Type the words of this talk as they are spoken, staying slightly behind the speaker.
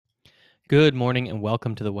Good morning and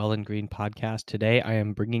welcome to the Well and Green podcast. Today I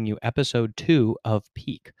am bringing you episode 2 of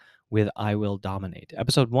Peak with IWillDominate.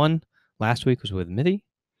 Episode 1 last week was with Mithy.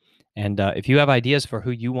 And if you have ideas for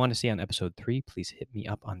who you want to see on episode 3, please hit me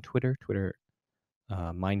up on Twitter,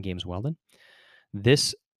 MindGamesWeldon.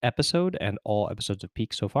 This episode and all episodes of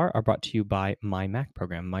Peak so far are brought to you by my Mac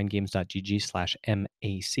program,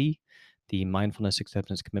 mindgames.gg/MAC, the Mindfulness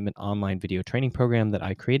Acceptance Commitment online video training program that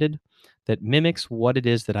I created that mimics what it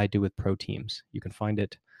is that I do with pro teams. You can find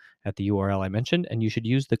it at the URL I mentioned, and you should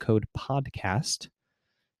use the code PODCAST.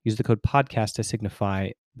 Use the code PODCAST to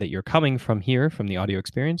signify that you're coming from here, from the audio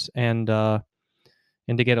experience, and to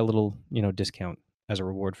get a little discount as a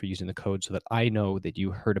reward for using the code so that I know that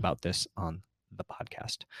you heard about this on the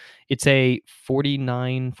podcast. It's a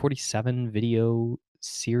 47 video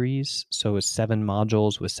series, so it's 7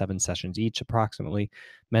 modules with 7 sessions each, approximately,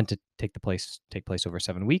 meant to take place over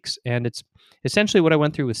 7 weeks. And it's essentially what I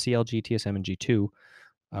went through with CLG, TSM, and G2,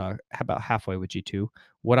 about halfway with G2,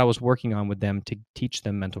 what I was working on with them to teach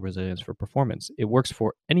them mental resilience for performance. It works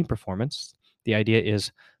for any performance. The idea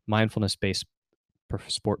is mindfulness-based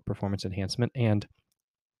sport performance enhancement, and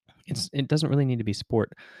it doesn't really need to be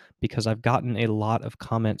sport, because I've gotten a lot of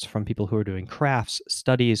comments from people who are doing crafts,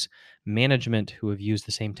 studies, management, who have used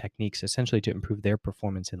the same techniques essentially to improve their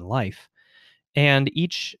performance in life. And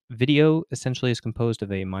each video essentially is composed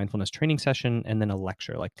of a mindfulness training session and then a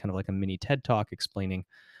lecture, kind of like a mini TED Talk explaining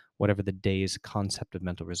whatever the day's concept of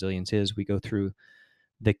mental resilience is. We go through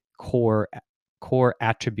the core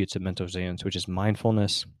attributes of mental resilience, which is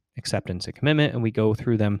mindfulness, acceptance, and commitment, and we go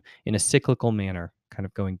through them in a cyclical manner, kind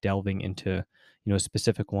of delving into a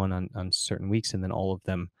specific one on certain weeks, and then all of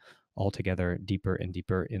them all together deeper and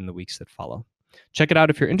deeper in the weeks that follow. Check it out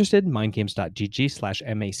if you're interested,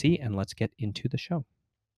 mindgames.gg/MAC, and let's get into the show.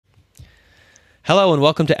 Hello and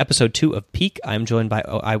welcome to episode 2 of Peak. I'm joined by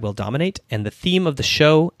IWillDominate, and the theme of the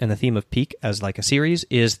show and the theme of Peak as like a series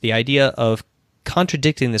is the idea of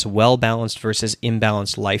contradicting this well-balanced versus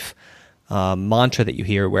imbalanced life mantra that you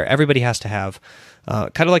hear, where everybody has to have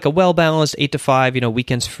kind of like a well-balanced 8 to 5,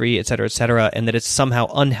 weekends free, et cetera, and that it's somehow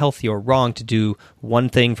unhealthy or wrong to do one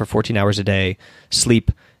thing for 14 hours a day,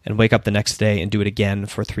 sleep, and wake up the next day and do it again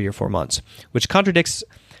for 3 or 4 months, which contradicts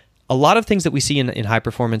a lot of things that we see in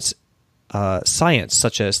high-performance science,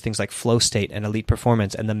 such as things like flow state and elite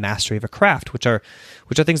performance and the mastery of a craft, which are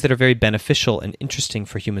things that are very beneficial and interesting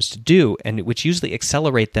for humans to do, and which usually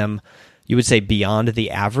accelerate them, you would say, beyond the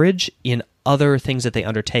average in other things that they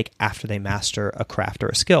undertake after they master a craft or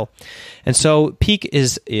a skill. And so Peak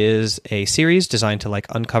is a series designed to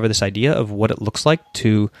uncover this idea of what it looks like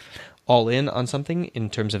to all in on something in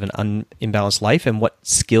terms of an imbalanced life, and what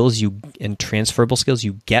skills and transferable skills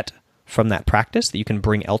you get from that practice that you can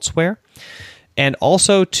bring elsewhere. And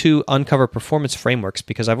also to uncover performance frameworks,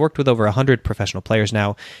 because I've worked with over 100 professional players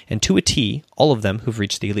now, and to a T, all of them who've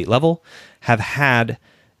reached the elite level have had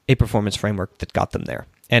a performance framework that got them there.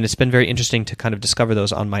 And it's been very interesting to kind of discover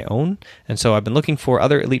those on my own. And so I've been looking for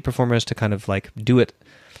other elite performers to kind of do it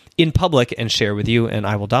in public and share with you. And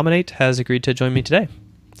IWillDominate has agreed to join me today.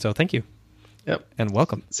 So thank you. Yep. And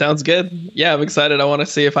welcome. Sounds good. Yeah, I'm excited. I want to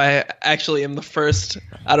see if I actually am the first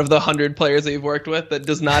out of the 100 players that you've worked with that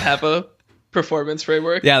does not have a performance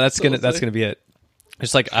framework. Yeah, that's gonna be it.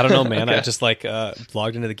 It's I don't know, man. Okay. I just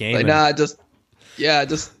logged into the game.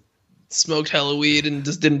 Just smoked hella weed and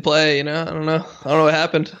just didn't play. I don't know what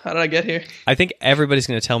happened. How did I get here? I think everybody's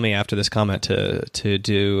gonna tell me after this comment to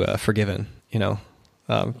do Forgiven.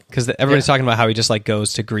 Because everybody's talking about how he just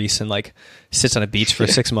goes to Greece and sits on a beach for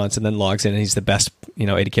 6 months and then logs in and he's the best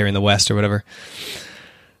AD carry in the West or whatever.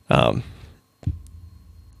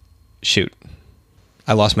 Shoot,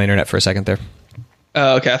 I lost my internet for a second there.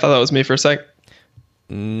 Okay, I thought that was me for a sec.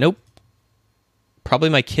 Nope. Probably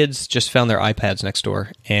my kids just found their iPads next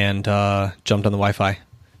door and jumped on the Wi-Fi.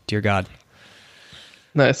 Dear God.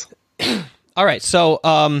 Nice. All right, so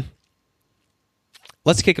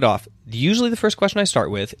let's kick it off. Usually the first question I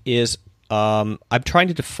start with is I'm trying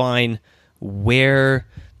to define where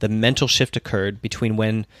the mental shift occurred between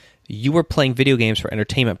when you were playing video games for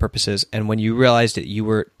entertainment purposes and when you realized that you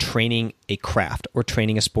were training a craft or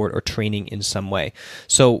training a sport or training in some way.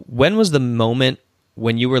 So when was the moment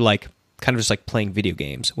when you were kind of just playing video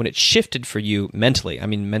games, when it shifted for you mentally,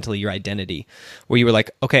 mentally your identity, where you were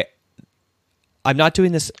okay, I'm not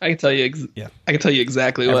doing this. I can tell you. I can tell you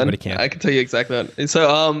exactly when. Everybody can. I can tell you exactly when.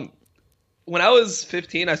 So, when I was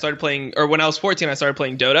 15, I started playing, or when I was 14, I started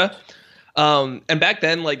playing Dota. And back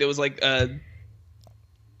then, there was a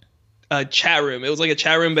chat room. It was a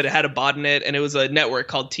chat room, but it had a bot in it, and it was a network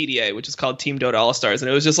called TDA, which is called Team Dota All Stars, and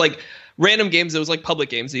it was just random games. It was like public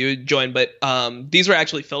games that you would join, but these were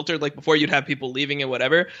actually filtered. Like before, you'd have people leaving and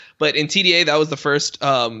whatever. But in TDA, that was the first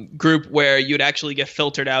group where you'd actually get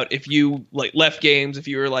filtered out if you like left games, if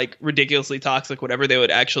you were like ridiculously toxic, whatever. They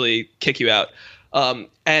would actually kick you out.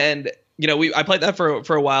 And I played that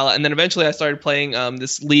for a while, and then eventually I started playing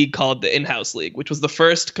this league called the In-House League, which was the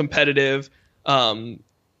first competitive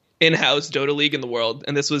in-house Dota league in the world,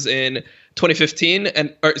 and this was in 2015,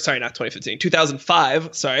 not 2015,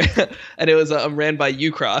 2005. Sorry, and it was ran by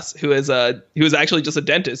Ucross, who was actually just a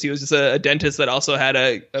dentist. He was just a dentist that also had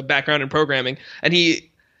a background in programming, and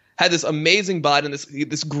he had this amazing bot and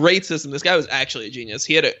this great system. This guy was actually a genius.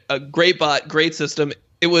 He had a great bot, great system.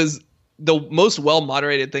 It was the most well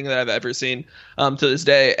moderated thing that I've ever seen to this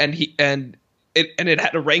day, and it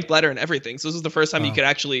had a ranked ladder and everything. So this was the first time you could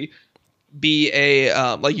actually be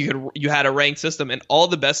you had a ranked system, and all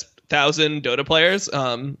the best 1,000 Dota players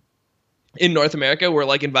in North America were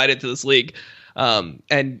like invited to this league.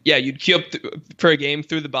 And yeah, you'd queue up for a game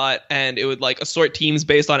through the bot, and it would like assort teams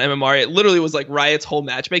based on MMR. It literally was like Riot's whole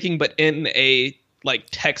matchmaking, but in a like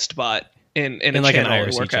text bot in a like channel an in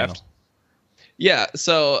IRC Warcraft. channel. Yeah.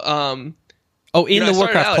 So the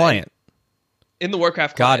Warcraft client. In the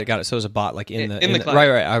Warcraft Got client. it. So it was a bot like in the client.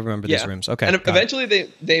 Right. I remember these rooms. Okay. And eventually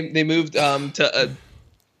they moved to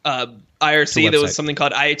IRC. There was something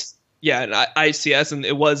called an ICS, and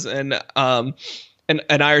it was an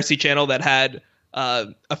IRC channel that had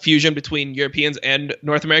a fusion between Europeans and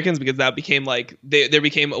North Americans, because that became like there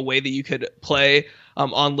became a way that you could play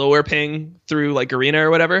on lower ping through like Arena or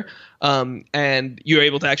whatever, and you were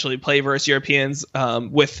able to actually play versus Europeans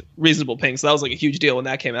with reasonable ping. So that was like a huge deal when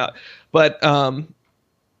that came out. But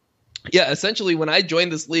essentially when I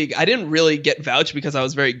joined this league, I didn't really get vouched because I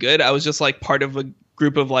was very good. I was just like part of a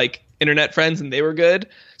group of like internet friends, and they were good,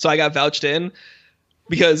 so I got vouched in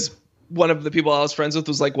because one of the people I was friends with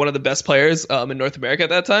was like one of the best players in North America at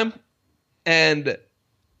that time. And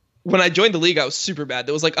when I joined the league, I was super bad.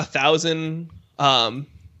 There was like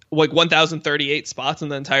 1,038 spots in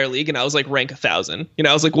the entire league, and I was like rank 1,000.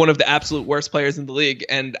 I was like one of the absolute worst players in the league,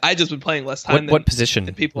 and I just been playing less time. What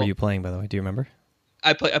position were you playing, by the way? Do you remember?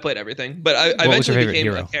 I played everything, but I what was your eventually favorite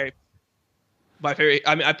became hero? a carry. My favorite.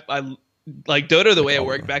 I mean, I like Dota. The way it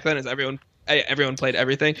worked back then is everyone played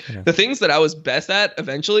everything. Yeah. The things that I was best at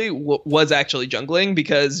eventually was actually jungling,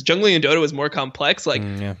 because jungling in Dota was more complex. Like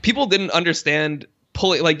people didn't understand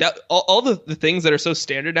pulling like that. All the things that are so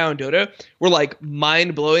standard now in Dota were like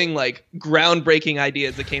mind blowing, like groundbreaking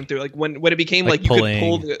ideas that came through. Like when it became like you could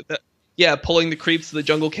pull pulling the creeps to the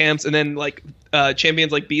jungle camps, and then like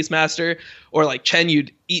champions like Beastmaster or like Chen,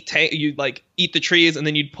 you'd eat the trees, and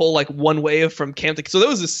then you'd pull like one wave from camp. So there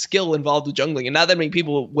was a skill involved with jungling, and not that many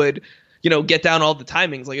people would get down all the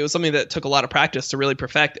timings. Like it was something that took a lot of practice to really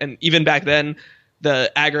perfect. And even back then,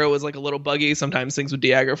 the aggro was like a little buggy. Sometimes things would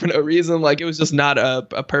de-aggro for no reason. Like it was just not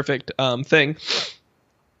a perfect thing.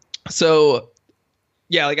 So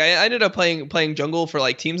yeah, like I ended up playing jungle for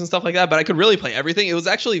like teams and stuff like that, but I could really play everything. It was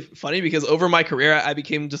actually funny because over my career, I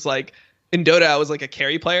became just like, in Dota, I was like a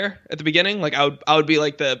carry player at the beginning. Like I would be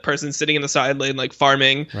like the person sitting in the side lane, like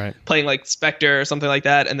farming, playing like Spectre or something like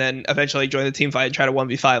that, and then eventually join the team fight and try to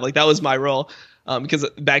 1v5. Like that was my role, because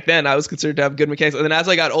back then I was considered to have good mechanics. And then as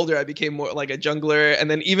I got older, I became more like a jungler. And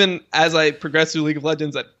then even as I progressed through League of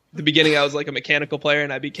Legends, at the beginning I was like a mechanical player,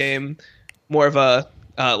 and I became more of a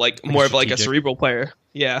a cerebral player.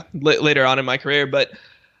 Yeah, later on in my career. But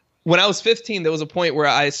when I was 15, there was a point where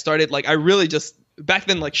I started like I really just. Back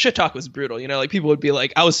then, like shit talk was brutal, like people would be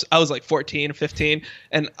like, I was like 14, 15,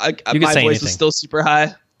 and my voice was still super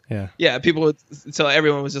high. Yeah. People would, so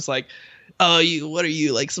everyone was just like, oh, what are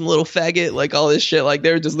you, like some little faggot, like all this shit. Like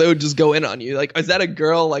they would just go in on you. Like, is that a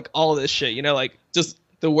girl? Like all this shit, like just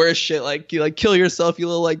the worst shit. Like you like kill yourself, you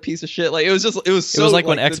little like piece of shit. Like it was like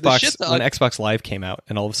when Xbox Live came out,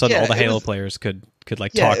 and all of a sudden all the Halo players could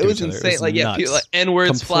like talk to each other. Insane. It was nuts. People, like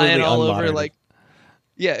N-words flying all over. Like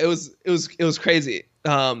yeah, it was crazy.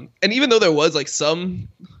 And even though there was like some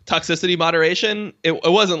toxicity moderation, it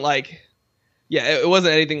wasn't like, it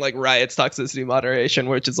wasn't anything like Riot's toxicity moderation,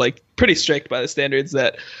 which is like pretty strict by the standards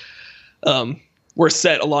that were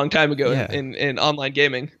set a long time ago in online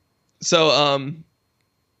gaming. So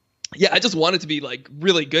I just wanted to be like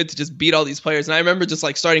really good to just beat all these players. And I remember just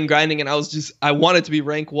like starting grinding, and I wanted to be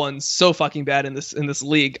rank 1 so fucking bad in this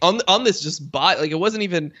league on this just bot. Like it wasn't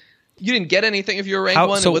even. You didn't get anything if you were rank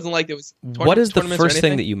 1. So it wasn't like there was what is the first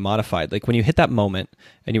thing that you modified? Like when you hit that moment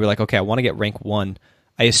and you were like, okay, I want to get rank 1.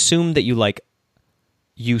 I assume that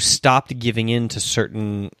you stopped giving in to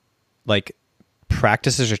certain like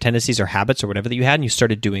practices or tendencies or habits or whatever that you had, and you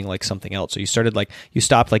started doing like something else. So you started like, you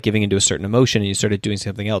stopped like giving into a certain emotion and you started doing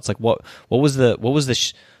something else. Like what was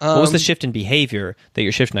the shift in behavior that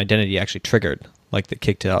your shift in identity actually triggered, like that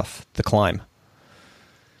kicked off the climb?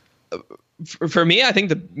 For me, I think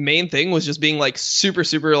the main thing was just being like super,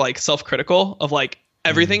 super like self-critical of like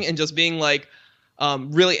everything, and just being like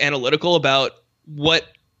really analytical about what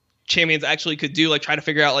champions actually could do, like try to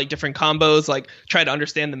figure out like different combos, like try to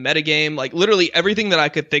understand the metagame, like literally everything that I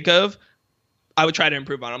could think of, I would try to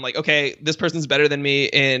improve on. I'm like, okay, this person's better than me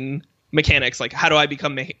in mechanics. Like, how do I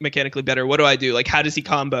become mechanically better? What do I do? Like, how does he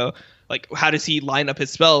combo? Like, how does he line up his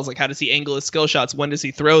spells? Like, how does he angle his skill shots? When does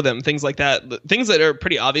he throw them? Things like that. Things that are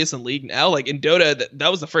pretty obvious in League now. Like in Dota,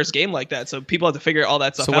 that was the first game like that. So people have to figure all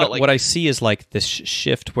that stuff out. What I see is like this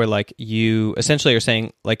shift where like you essentially are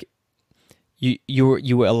saying like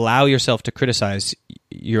you allow yourself to criticize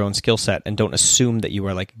your own skill set and don't assume that you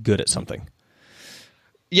are like good at something.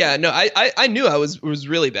 Yeah, no, I knew I was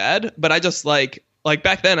really bad, but I just like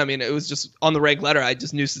back then, I mean, it was just on the rank ladder. I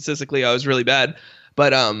just knew statistically I was really bad.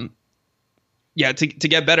 But yeah, to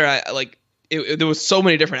get better, I like there was so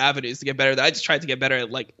many different avenues to get better that I just tried to get better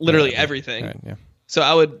at like literally everything. Right, yeah. So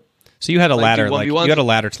I would. So you had a ladder, like you had a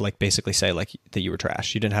ladder to like basically say like that you were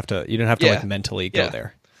trash. You didn't have to like mentally go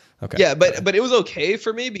there. Okay. Yeah, but it was okay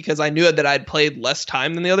for me because I knew that I'd played less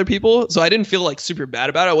time than the other people, so I didn't feel like super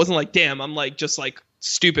bad about it. I wasn't like, damn, I'm like just like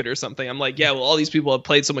stupid or something. I'm like, yeah, well, all these people have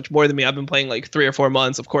played so much more than me. I've been playing like 3 or 4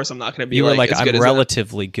 months. Of course, I'm not going to be. You were like, as I'm good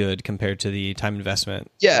relatively good compared to the time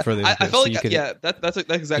investment. Yeah, for the I felt like that's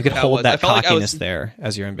exactly you could how hold it was. that I felt cockiness there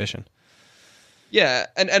as your ambition. Yeah,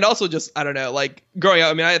 and also just, I don't know, like growing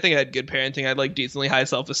up, I mean, I think I had good parenting. I had like decently high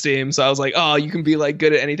self-esteem, so I was like, oh, you can be like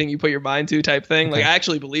good at anything you put your mind to type thing. Okay. Like I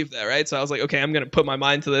actually believed that, right? So I was like, okay, I'm gonna put my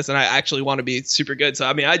mind to this, and I actually want to be super good. So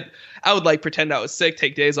I mean, I would like pretend I was sick,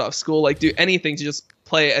 take days off school, like do anything to just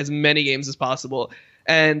play as many games as possible.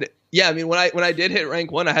 And yeah, I mean, when I did hit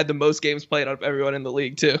rank 1, I had the most games played out of everyone in the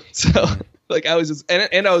league too. So like I was just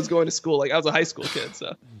and I was going to school, like I was a high school kid,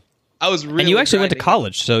 so. I was really. And you actually went to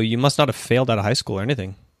college, so you must not have failed out of high school or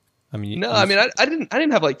anything. I mean, I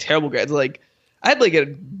didn't have like terrible grades. Like I had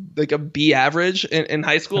like a B average in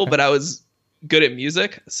high school, but I was good at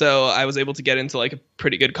music, so I was able to get into like a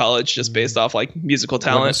pretty good college just based off like musical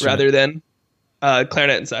talent rather than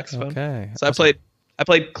clarinet and saxophone. Okay, so awesome. I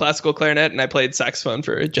played classical clarinet and I played saxophone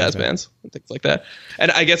for jazz bands and things like that. And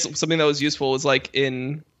I guess something that was useful was like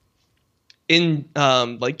in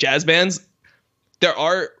like jazz bands, there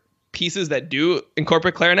are pieces that do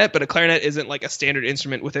incorporate clarinet, but a clarinet isn't like a standard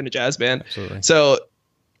instrument within a jazz band. Absolutely. So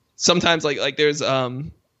sometimes like there's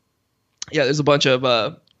there's a bunch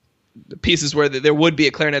of pieces where there would be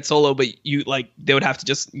a clarinet solo, but they would have to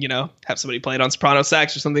just have somebody play it on soprano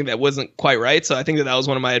sax or something that wasn't quite right. So I think that was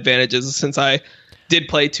one of my advantages, since I did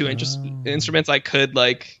play 2 instruments. I could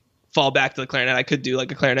like fall back to the clarinet. I could do like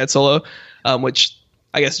a clarinet solo, which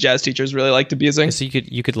I guess jazz teachers really liked abusing. So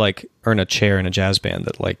you could like earn a chair in a jazz band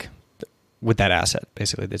that like with that asset,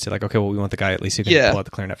 basically. They'd say like, okay, well, we want the guy at least who can pull out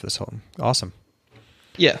the clarinet for this whole. Awesome.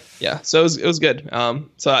 Yeah. So it was good.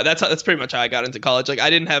 So that's pretty much how I got into college. Like I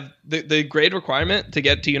didn't have the grade requirement to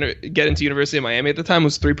get into University of Miami at the time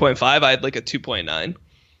was 3.5. I had like a 2.9.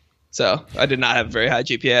 So I did not have a very high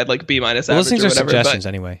GPA. I had like B- average those things or are whatever. Suggestions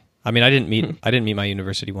anyway. I mean, I didn't meet my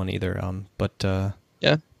university one either. But I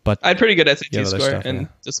had pretty good SAT score and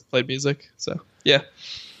just played music. So yeah.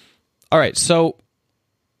 All right. So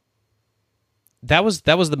that was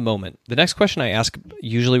the moment. The next question I ask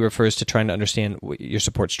usually refers to trying to understand your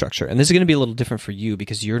support structure. And this is going to be a little different for you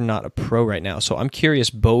because you're not a pro right now. So I'm curious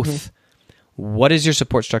both, what is your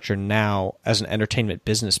support structure now as an entertainment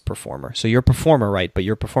business performer? So you're a performer, right? But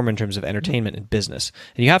you're a performer in terms of entertainment and business.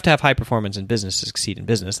 And you have to have high performance in business to succeed in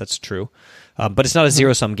business. That's true. But it's not a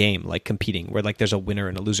zero-sum game like competing where like there's a winner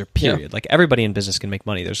and a loser, period. Yeah. Like everybody in business can make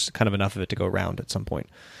money. There's kind of enough of it to go around at some point.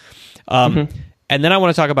 And then I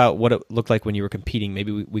want to talk about what it looked like when you were competing.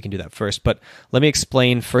 Maybe we can do that first. But let me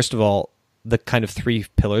explain, first of all, the kind of 3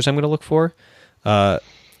 pillars I'm going to look for. And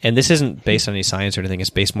this isn't based on any science or anything. It's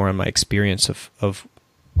based more on my experience of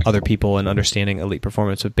other people and understanding elite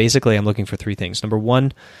performance. But basically, I'm looking for 3 things. Number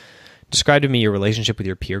 1, describe to me your relationship with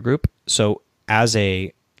your peer group. So as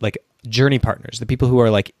a like journey partners, the people who are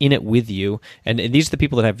like in it with you. And these are the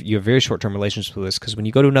people that you have very short-term relationships with, because when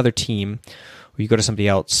you go to another team, or you go to somebody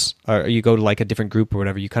else, or you go to like a different group or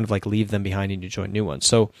whatever, you kind of like leave them behind and you join new ones.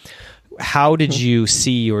 So how did you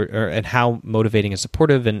see and how motivating and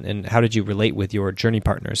supportive and how did you relate with your journey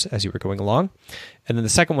partners as you were going along? And then the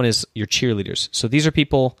second one is your cheerleaders. So these are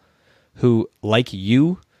people who like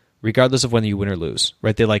you regardless of whether you win or lose,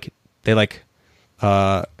 right? They like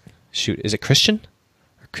shoot, is it Christian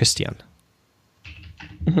or Christian?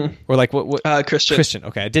 Or like what? Christian. Christian.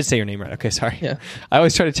 Okay, I did say your name right. Okay, sorry. Yeah. I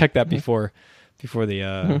always try to check that before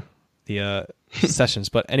the sessions.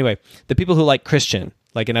 But anyway, the people who like Christian,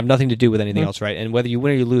 like, and have nothing to do with anything else, right? And whether you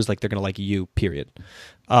win or you lose, like, they're gonna like you. Period.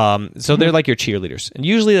 So they're like your cheerleaders, and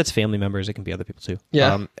usually that's family members. It can be other people too.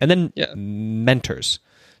 Yeah. And then mentors.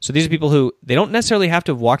 So these are people who they don't necessarily have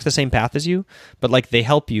to walk the same path as you, but like they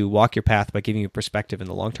help you walk your path by giving you perspective in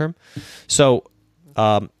the long term. So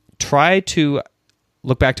try to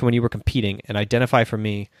look back to when you were competing and identify for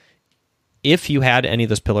me if you had any of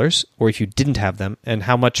those pillars or if you didn't have them and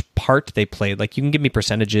how much part they played. Like, you can give me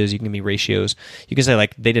percentages, you can give me ratios, you can say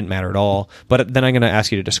like they didn't matter at all, but then I'm going to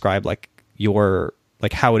ask you to describe like your,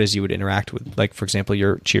 like how it is you would interact with, like, for example,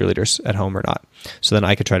 your cheerleaders at home or not. So then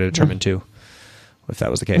I could try to determine too if that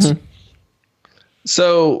was the case.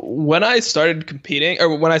 So when I started competing,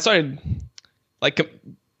 or when I started like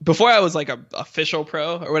before I was like a official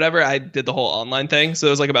pro or whatever, I did the whole online thing. So it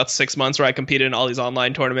was like about 6 months where I competed in all these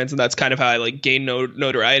online tournaments, and that's kind of how I like gained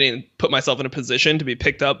notoriety and put myself in a position to be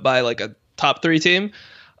picked up by like a top 3 team.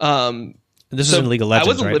 This is in League of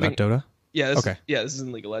Legends, right? Not Dota? Yeah. This is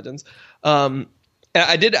in League of Legends. And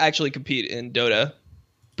I did actually compete in Dota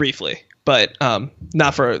briefly, but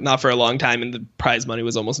not for a long time, and the prize money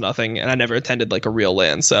was almost nothing, and I never attended like a real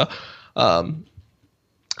LAN. So I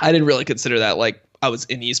didn't really consider that like I was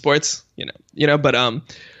in esports, but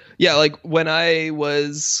yeah, like when I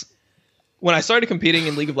started competing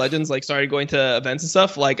in League of Legends, like started going to events and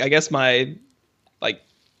stuff, like I guess my like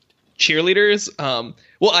cheerleaders,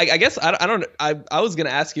 well, I guess I was going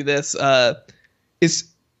to ask you this, can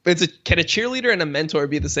a cheerleader and a mentor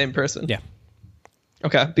be the same person? Yeah.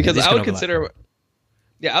 Okay. Because I would consider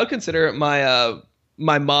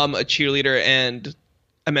my mom a cheerleader and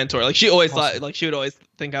a mentor. Like, she always thought, like, she would always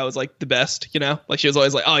think I was like the best, like she was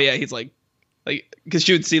always like, oh yeah, he's like, because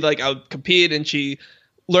she would see like I would compete, and she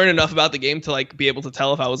learned enough about the game to like be able to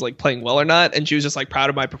tell if I was like playing well or not, and she was just like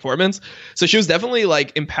proud of my performance. So she was definitely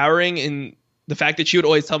like empowering in the fact that she would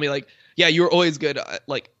always tell me like, yeah, you were always good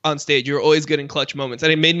like on stage, you were always good in clutch moments,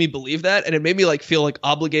 and it made me believe that, and it made me like feel like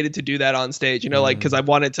obligated to do that on stage, like, because I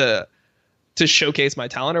wanted to showcase my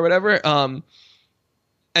talent or whatever.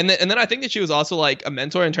 And then I think that she was also like a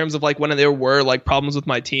mentor in terms of like when there were like problems with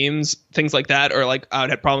my teams, things like that, or like I would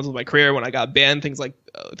have problems with my career when I got banned, things like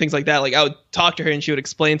that. Like, I would talk to her and she would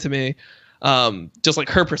explain to me, just like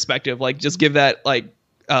her perspective, like just give that like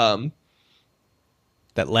that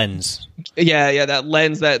lens. Yeah, that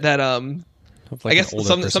lens that like I guess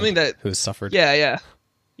something that who's suffered. Yeah.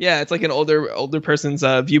 It's like an older person's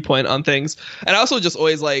viewpoint on things, and I also just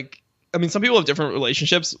always like, I mean, some people have different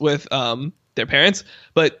relationships with their parents,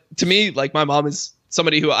 but to me, like, my mom is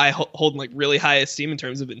somebody who I hold in like really high esteem in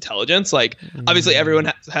terms of intelligence. Like, obviously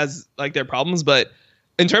everyone has like their problems, but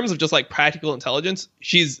in terms of just like practical intelligence,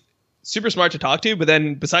 she's super smart to talk to. But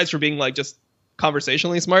then besides for being like just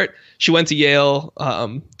conversationally smart, she went to Yale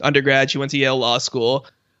undergrad. She went to Yale Law School.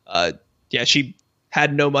 She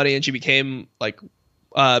had no money, and she became like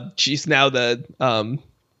she's now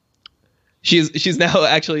she's now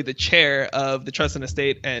actually the chair of the Trust and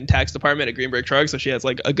Estate and Tax Department at Greenberg Traurig, so she has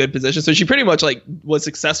like a good position. So she pretty much like was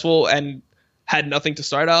successful and had nothing to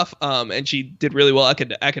start off, and she did really well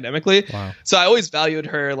academically. Wow. So I always valued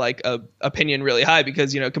her like opinion really high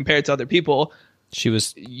because compared to other people, she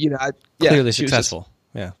was clearly successful.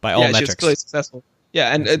 By all metrics. She was clearly successful.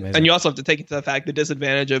 Yeah, and you also have to take into the fact the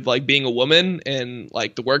disadvantage of like being a woman in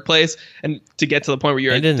like the workplace, and to get to the point where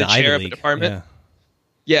you're the chair of the department.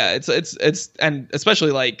 Yeah, it's and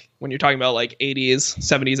especially like when you're talking about like 80s,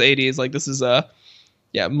 70s, 80s, like this is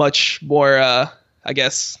much more I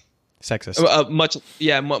guess sexist. Much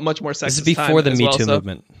more sexist. This is before the Me Too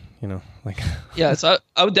movement, like yeah, so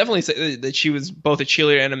I would definitely say that she was both a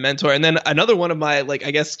cheerleader and a mentor. And then another one of my like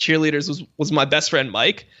I guess cheerleaders was my best friend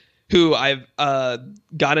Mike, who I've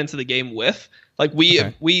got into the game with. Like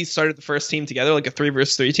we started the first team together, like a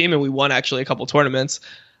 3-versus-3 team, and we won actually a couple tournaments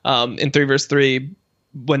in 3-versus-3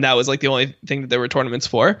 when that was like the only thing that there were tournaments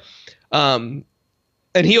for. And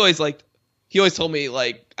he always told me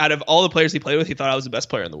like out of all the players he played with, he thought I was the best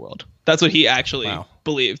player in the world. That's what he actually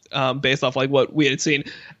believed, based off like what we had seen.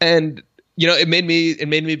 And it made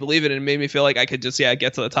me believe it, and it made me feel like I could just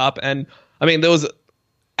get to the top. And I mean, there was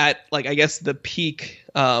at like I guess the peak,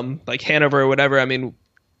 like Hanover or whatever. I mean,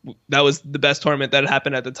 that was the best tournament that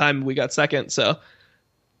happened at the time. We got second, so it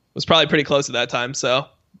was probably pretty close at that time. So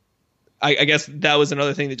I guess that was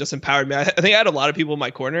another thing that just empowered me. I think I had a lot of people in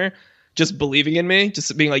my corner just believing in me,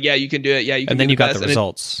 just being like, yeah, you can do it. Yeah, you can. And then you got the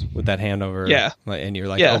results with that Hanover. Yeah. And you're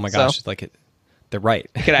like, oh my gosh, it's like they're right.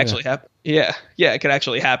 It could actually happen. Yeah, it could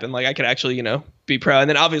actually happen. Like I could actually, be pro. And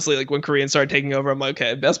then obviously, like when Koreans started taking over, I'm like,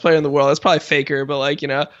 okay, best player in the world. That's probably Faker, but like,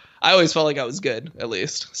 I always felt like I was good at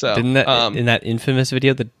least. So didn't that in that infamous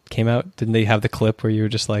video that came out, didn't they have the clip where you were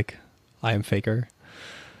just like, I am Faker,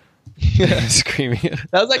 screaming it?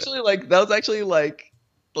 That was actually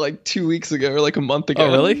like 2 weeks ago or like a month ago.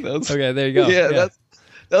 Oh really? Okay, there you go. Yeah.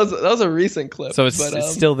 That was a recent clip. So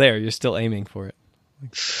it's still there. You're still aiming for it.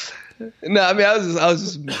 No, I mean I was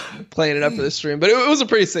just playing it up for the stream, but it was a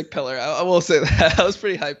pretty sick pillar. I will say that I was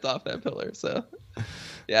pretty hyped off that pillar. So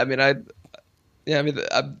yeah, I mean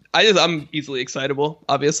I'm easily excitable,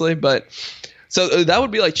 obviously, but so that would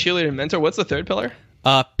be like cheerleader and mentor. What's the third pillar?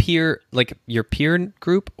 Peer, like your peer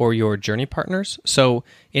group or your journey partners. So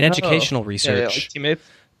in educational research, like teammates.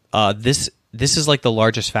 This is like the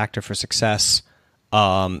largest factor for success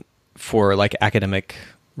for like academic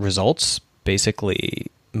results, basically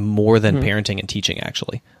more than parenting and teaching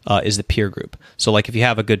actually, is the peer group. So like if you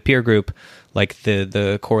have a good peer group, like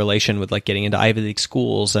the correlation with like getting into Ivy League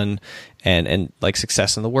schools and like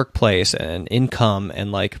success in the workplace and income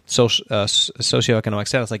and like socioeconomic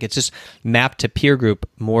status, like it's just mapped to peer group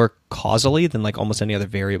more causally than like almost any other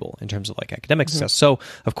variable in terms of like academic success. So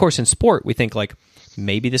of course in sport, we think like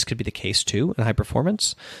maybe this could be the case too in high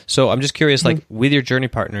performance. So I'm just curious, like with your journey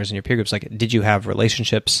partners and your peer groups, like did you have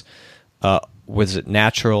relationships? Was it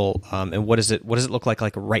natural? And what does it look like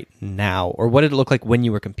right now? Or what did it look like when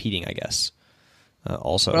you were competing, I guess?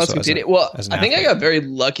 Also, when I was competing, I think I got very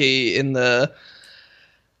lucky in the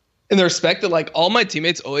respect that like all my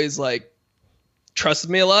teammates always like trusted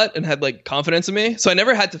me a lot and had like confidence in me. So I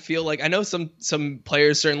never had to feel like, I know some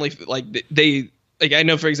players certainly like they like, I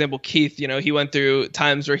know for example Keith, he went through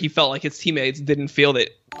times where he felt like his teammates didn't feel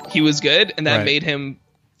that he was good, and that made him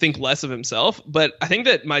think less of himself. But I think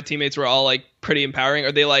that my teammates were all like pretty empowering,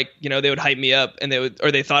 or they like, they would hype me up and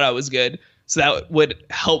they thought I was good. So that would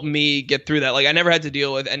help me get through that. Like I never had to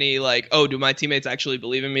deal with any like, oh, do my teammates actually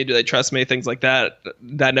believe in me? Do they trust me? Things like that.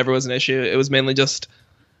 That never was an issue. It was mainly just,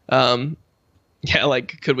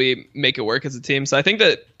 like, could we make it work as a team? So I think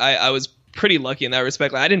that I was pretty lucky in that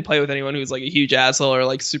respect. Like I didn't play with anyone who was like a huge asshole or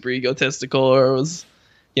like super egotistical or was,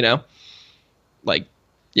 like,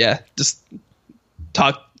 just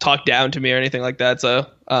talk down to me or anything like that. So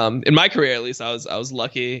in my career at least I was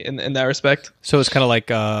lucky in that respect. So it's kind of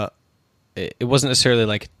like it wasn't necessarily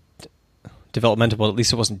like developmental, but at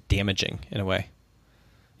least it wasn't damaging in a way.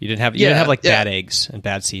 You didn't have like bad eggs and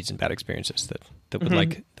bad seeds and bad experiences that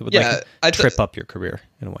would trip up your career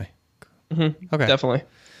in a way. Okay, definitely.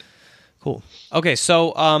 Cool. Okay,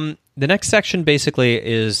 so the next section basically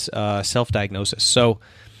is self-diagnosis. So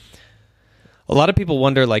a lot of people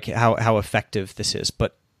wonder like how effective this is,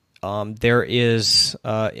 but there is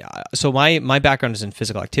so my background is in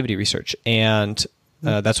physical activity research, and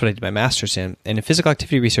that's what I did my master's in. And in physical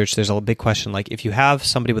activity research, there's a big question like if you have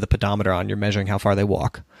somebody with a pedometer on, you're measuring how far they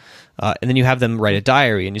walk, and then you have them write a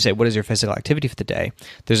diary, and you say, "What is your physical activity for the day?"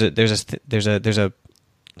 There's a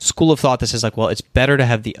school of thought that says like, well, it's better to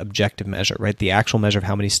have the objective measure, right? The actual measure of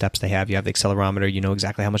how many steps they have. You have the accelerometer, you know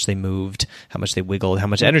exactly how much they moved, how much they wiggled, how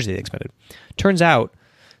much energy they expended. Turns out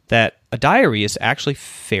that a diary is actually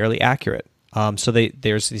fairly accurate. So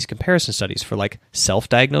there's these comparison studies for like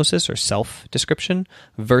self-diagnosis or self-description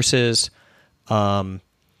versus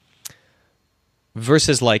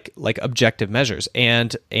like objective measures.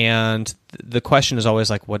 And the question is always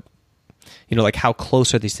like, what, like how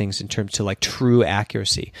close are these things in terms to like true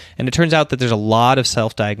accuracy? And it turns out that there's a lot of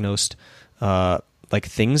self-diagnosed like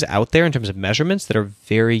things out there in terms of measurements that are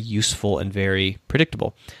very useful and very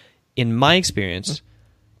predictable. In my experience,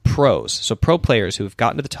 pros, so pro players who have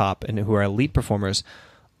gotten to the top and who are elite performers,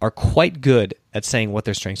 are quite good at saying what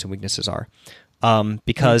their strengths and weaknesses are.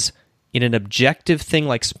 Because in an objective thing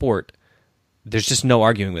like sport, there's just no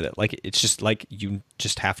arguing with it. Like it's just like you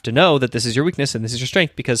just have to know that this is your weakness and this is your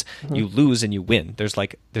strength, because you lose and you win. There's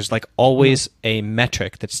like always a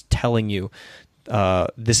metric that's telling you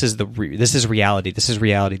this is reality, this is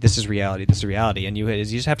reality, this is reality, this is reality, and you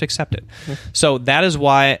just have to accept it. So that is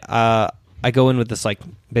why I go in with this like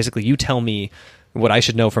basically you tell me what I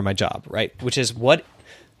should know for my job, right? Which is what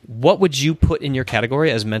would you put in your category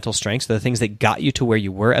as mental strengths, the things that got you to where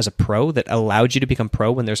you were as a pro, that allowed you to become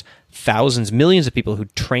pro when there's thousands, millions of people who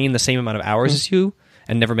train the same amount of hours as you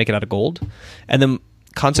and never make it out of gold? And then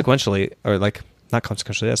consequentially, or like not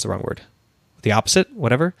consequentially, that's the wrong word, the opposite,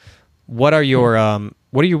 whatever. What are your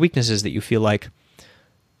weaknesses that you feel like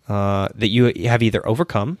that you have either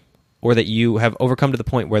overcome, or that you have overcome to the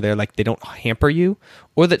point where they don't hamper you,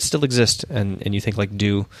 or that still exist and you think like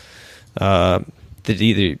that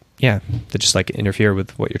just like interfere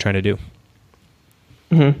with what you're trying to do?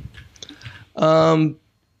 Um,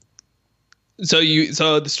 so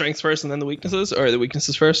the strengths first and then the weaknesses, or the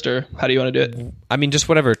weaknesses first, or how do you want to do it? I mean, just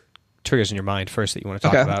whatever triggers in your mind first that you want to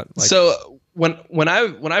talk about. Like, so when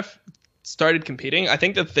I started competing, I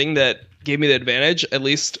think the thing that gave me the advantage, at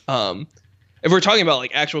least if we're talking about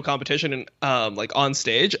like actual competition and like on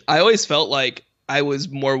stage, I always felt like I was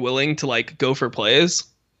more willing to like go for plays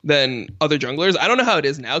than other junglers. I don't know how it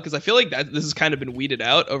is now, because I feel like that this has kind of been weeded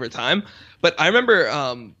out over time. But I remember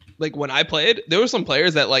like when I played, there were some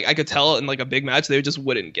players that like I could tell in like a big match they just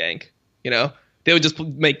wouldn't gank. You know, they would just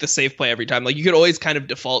make the safe play every time. Like you could always kind of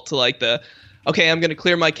default to like the, okay, I'm going to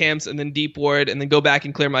clear my camps and then deep ward and then go back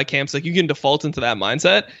and clear my camps. Like you can default into that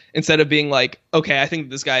mindset instead of being like, okay, I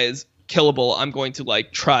think this guy is killable. I'm going to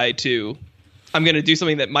like I'm going to do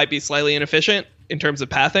something that might be slightly inefficient in terms of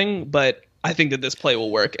pathing, but I think that this play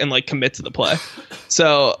will work, and like commit to the play.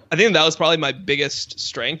 So I think that was probably my biggest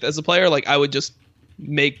strength as a player. Like I would just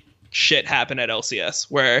make shit happen at LCS,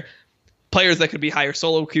 where players that could be higher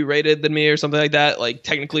solo queue rated than me or something like that, like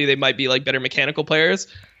technically they might be like better mechanical players,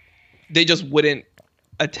 they just wouldn't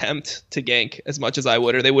attempt to gank as much as I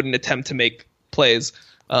would, or they wouldn't attempt to make plays.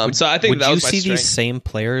 So I think that was my strength. Would you see these same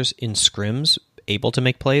players in scrims able to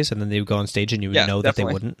make plays, and then they would go on stage and you would know that they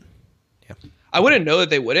wouldn't? Yeah, I wouldn't know that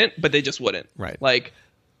they wouldn't, but they just wouldn't. Right. Like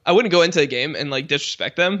I wouldn't go into a game and like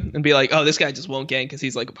disrespect them and be like, oh, this guy just won't gank because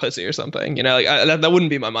he's like a pussy or something. You know, like that wouldn't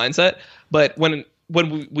be my mindset. But when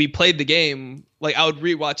we played the game, like I would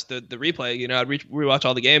rewatch the replay. You know, I'd rewatch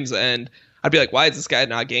all the games and I'd be like, why is this guy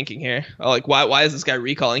not ganking here? Or like, why is this guy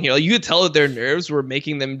recalling here? Like you could tell that their nerves were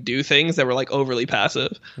making them do things that were like overly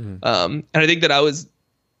passive. And I think that I was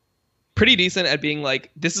pretty decent at being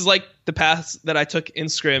like, this is like the paths that I took in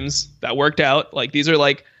scrims that worked out. Like these are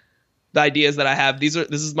like the ideas that I have. This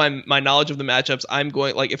is my knowledge of the matchups. I'm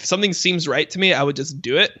going, like, if something seems right to me, I would just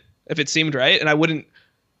do it if it seemed right, and I wouldn't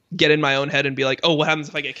get in my own head and be like, oh, what happens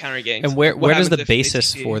if I get counter ganked? And where does the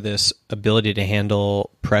basis for this ability to handle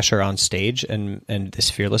pressure on stage and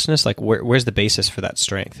this fearlessness, like where's the basis for that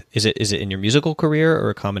strength? Is it in your musical career, or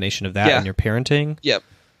a combination of that and your parenting? Yep.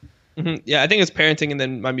 Yeah, I think it's parenting and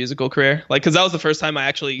then my musical career. Like, because that was the first time I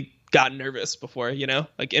actually got nervous before, you know,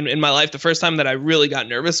 like in my life, the first time that I really got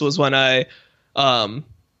nervous was when I,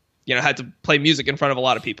 had to play music in front of a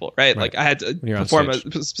lot of people, right? Like I had to perform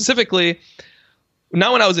specifically,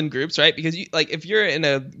 not when I was in groups, right? Because if you're in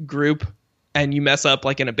a group and you mess up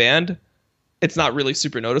like in a band, it's not really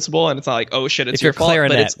super noticeable, and it's not like, oh shit, it's your fault.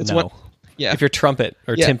 Clarinet, but no. If you're trumpet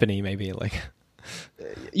or timpani, maybe like.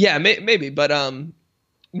 Yeah, maybe, but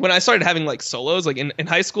when I started having like solos, like in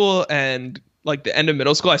high school and like the end of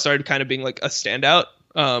middle school, I started kind of being like a standout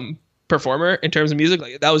performer in terms of music.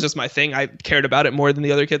 Like that was just my thing. I cared about it more than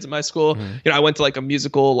the other kids in my school. You know, I went to like a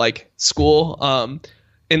musical like school.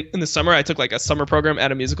 In the summer, I took like a summer program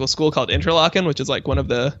at a musical school called Interlochen, which is like one of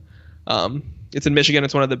the it's in Michigan.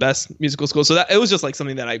 It's one of the best musical schools. So that it was just like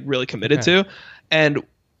something that I really committed to. And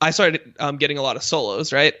I started getting a lot of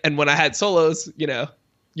solos, right? And when I had solos, you know,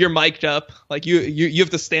 you're mic'd up, like you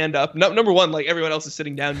have to stand up. Number one, like everyone else is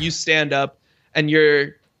sitting down, you stand up and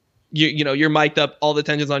you're mic'd up, all the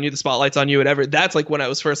attention's on you, the spotlight's on you, whatever. That's like when I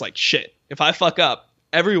was first like, shit, if I fuck up,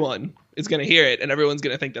 everyone is going to hear it and everyone's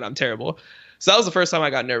going to think that I'm terrible. So that was the first time I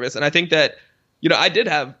got nervous. And I think that, you know, I did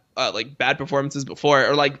have like bad performances before,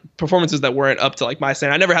 or like performances that weren't up to like my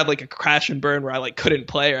standard. I never had like a crash and burn where I like couldn't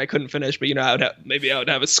play or I couldn't finish, but you know, I would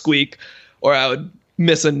have a squeak, or I would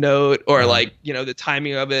miss a note, or like, you know, the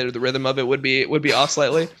timing of it or the rhythm of it would be off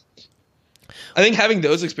slightly. I think having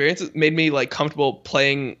those experiences made me like comfortable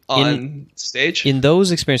playing on stage. In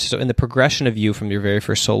those experiences, so in the progression of you from your very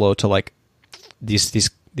first solo to like these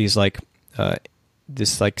like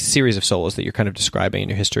this like series of solos that you're kind of describing in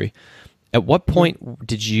your history, at what point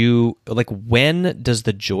did you like, when does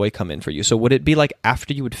the joy come in for you? So would it be like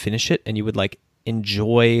after you would finish it and you would like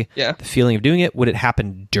enjoy the feeling of doing it? Would it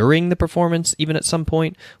happen during the performance even at some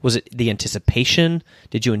point? Was it the anticipation?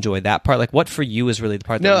 Did you enjoy that part? Like what for you is really the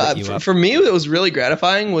part that lit you up? For me, what was really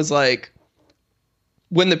gratifying was like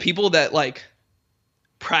when the people that like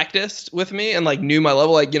practiced with me and like knew my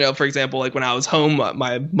level, like, you know, for example, like when I was home,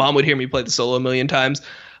 my mom would hear me play the solo a million times.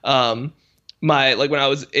 When I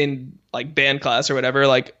was in like band class or whatever,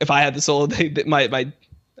 like if I had the solo,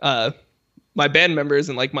 my band members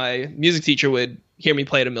and like my music teacher would hear me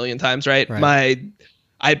play it a million times, right?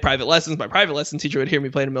 I had private lessons. My private lesson teacher would hear me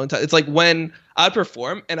play it a million times. It's like when I'd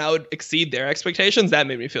perform and I would exceed their expectations, that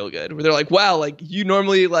made me feel good. Where they're like, wow, like you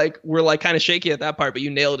normally like were like kind of shaky at that part, but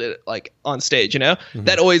you nailed it like on stage, you know?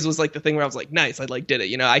 That always was like the thing where I was like, nice, I like did it,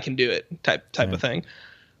 you know, I can do it type of thing.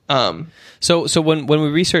 So when we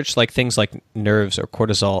research like things like nerves or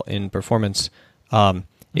cortisol in performance,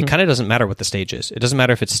 It kind of doesn't matter what the stage is. It doesn't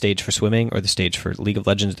matter if it's stage for swimming or the stage for League of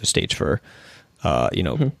Legends, or the stage for,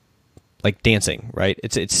 like dancing, right?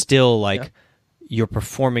 It's still like you're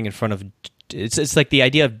performing in front of. It's like the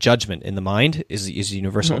idea of judgment in the mind is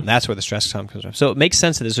universal, and that's where the stress comes from. So it makes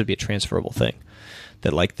sense that this would be a transferable thing,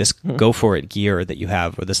 that like this go for it gear that you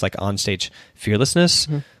have, or this like on stage fearlessness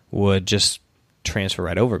would just transfer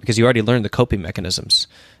right over, because you already learned the coping mechanisms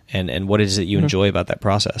and what is it you enjoy about that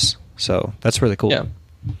process. So that's really cool.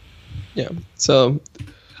 Yeah. So,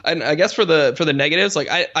 and I guess for the negatives, like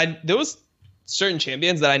I there was certain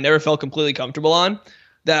champions that I never felt completely comfortable on,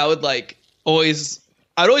 that I would like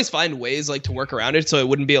I'd always find ways like to work around it so it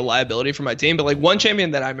wouldn't be a liability for my team. But like one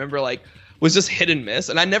champion that I remember like was just hit and miss,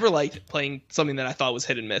 and I never liked playing something that I thought was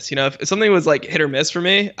hit and miss. You know, if something was like hit or miss for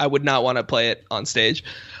me, I would not want to play it on stage.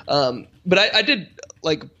 But I did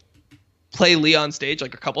like play Lee on stage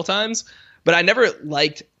like a couple times, but I never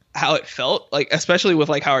liked how it felt, like especially with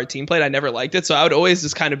like how our team played. I never liked it, so I would always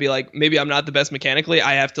just kind of be like, maybe I'm not the best mechanically,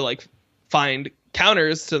 I have to like find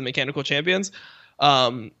counters to the mechanical champions,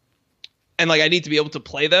 and like I need to be able to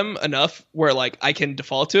play them enough where like I can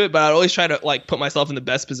default to it. But I'd always try to like put myself in the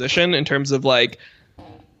best position in terms of like,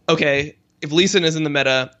 okay, if Lee Sin is in the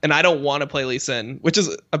meta and I don't want to play Lee Sin, which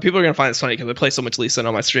is people are gonna find this funny because I play so much Lee Sin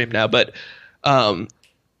on my stream now, but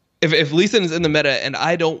if Lee Sin is in the meta and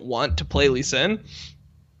I don't want to play Lee Sin,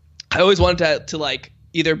 I always wanted to like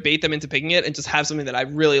either bait them into picking it and just have something that I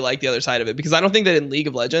really like the other side of it. Because I don't think that in League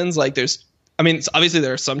of Legends, like obviously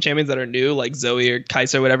there are some champions that are new, like Zoe or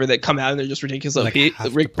Kai'Sa or whatever, that come out and they're just ridiculous OP.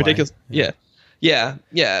 Ridiculous. Yeah.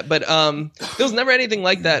 But there was never anything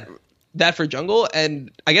like that for jungle. And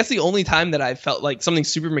I guess the only time that I felt like something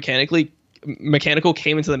super mechanical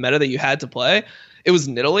came into the meta that you had to play, it was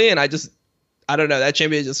Nidalee, and I don't know, that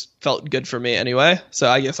champion just felt good for me anyway. So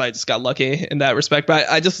I guess I just got lucky in that respect. But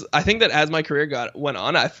I think that as my career went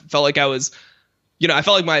on, I felt like I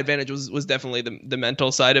felt like my advantage was definitely the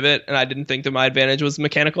mental side of it. And I didn't think that my advantage was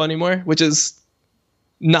mechanical anymore, which is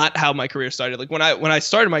not how my career started. Like when I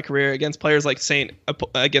started my career against players like Saint,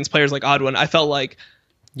 against players like Oddone, I felt like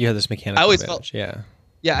you had this mechanical advantage. Yeah,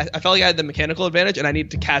 I felt like I had the mechanical advantage, and I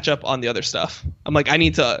needed to catch up on the other stuff. I'm like, I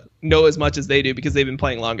need to know as much as they do because they've been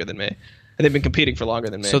playing longer than me, and they've been competing for longer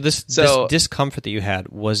than me. So this discomfort that you had,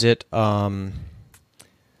 was it? How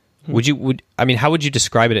would you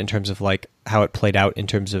describe it in terms of like how it played out in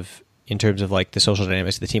terms of like the social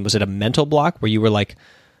dynamics of the team? Was it a mental block where you were like,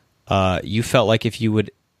 you felt like if you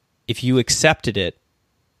accepted it,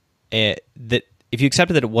 that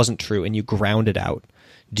it wasn't true and you ground it out,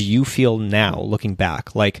 do you feel now, looking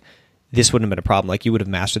back, like this wouldn't have been a problem? Like you would have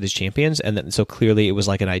mastered these champions, and then so clearly it was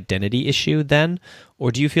like an identity issue then?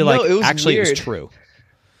 Or do you feel like actually weird. It was true?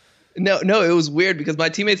 No, it was weird because my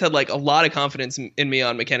teammates had like a lot of confidence in me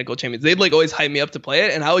on mechanical champions. They'd like always hype me up to play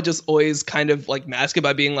it, and I would just always kind of like mask it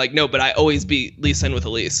by being like, no, but I always beat Lee Sin with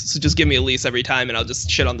Elise, so just give me Elise every time and I'll just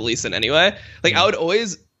shit on the Lee Sin anyway. Like I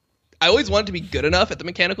always wanted to be good enough at the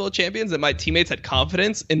mechanical champions that my teammates had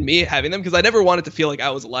confidence in me having them, because I never wanted to feel like I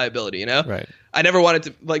was a liability, you know? Right. I never wanted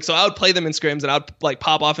to, like, so I would play them in scrims and I would like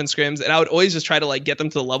pop off in scrims, and I would always just try to like get them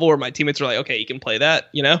to the level where my teammates were like, okay, you can play that,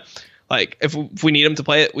 you know? Like if we need them to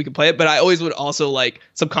play it, we can play it. But I always would also like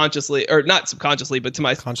subconsciously, or not subconsciously, but to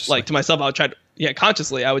myself, I would try to,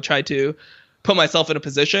 consciously, I would try to put myself in a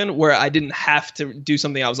position where I didn't have to do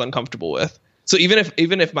something I was uncomfortable with. So even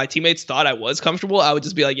if my teammates thought I was comfortable, I would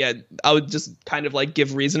just be like, yeah, I would just kind of like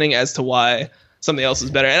give reasoning as to why something else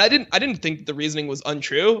is better. And I didn't think the reasoning was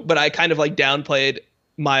untrue, but I kind of like downplayed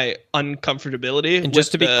my uncomfortability. And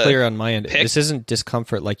just to be clear on my end, this isn't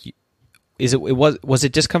discomfort like you. Was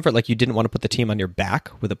it discomfort like you didn't want to put the team on your back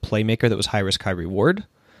with a playmaker that was high risk, high reward?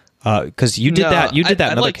 Because you did that. You did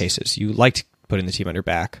that in other cases. You liked putting the team on your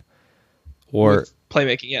back, or with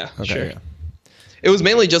playmaking. Yeah, okay, sure. Yeah. It was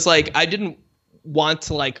mainly just like I didn't want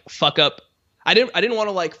to like fuck up. I didn't want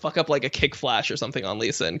to like fuck up like a kick flash or something on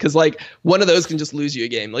Lee Sin, because like one of those can just lose you a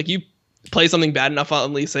game. Like you play something bad enough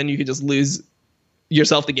on Lee Sin, you could just lose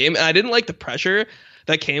yourself the game. And I didn't like the pressure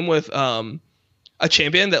that came with a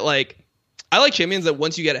champion that like. I like champions that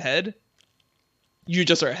once you get ahead, you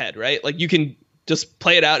just are ahead, right? Like you can just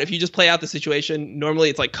play it out. If you just play out the situation, normally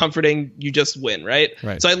it's like comforting, you just win, right?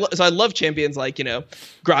 Right. So I love champions like,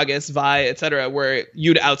 Gragas, Vi, etc., where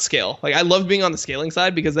you'd outscale. Like I love being on the scaling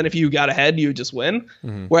side, because then if you got ahead, you would just win.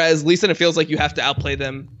 Mm-hmm. Whereas Lee Sin, it feels like you have to outplay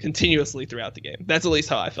them continuously throughout the game. That's at least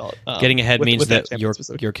how I felt. Getting ahead means that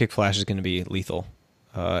your kick flash is going to be lethal.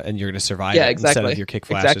 And you're going to survive. Yeah, exactly. Instead of your kick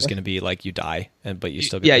flash is going to be like you die, but you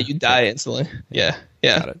still get you die instantly. Yeah.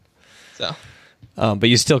 Got it. So, but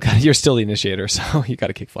you're still the initiator, so you got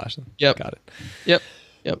to kick flash them. Yep. Got it. Yep.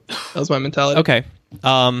 Yep, that was my mentality. Okay.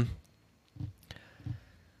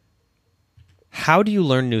 How do you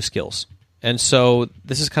learn new skills? And so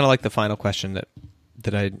this is kind of like the final question that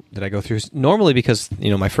I go through. Normally, because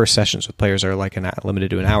my first sessions with players are like limited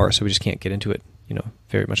to an hour, so we just can't get into it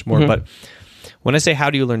very much more. But when I say how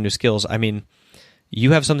do you learn new skills, I mean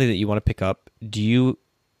you have something that you want to pick up.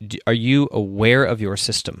 Are you aware of your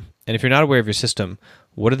system? And if you're not aware of your system,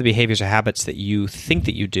 what are the behaviors or habits that you think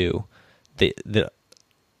that you do that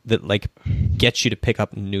like get you to pick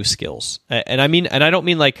up new skills? And I don't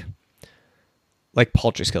mean like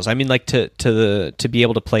paltry skills. I mean like to be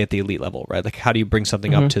able to play at the elite level, right? Like how do you bring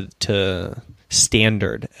something up to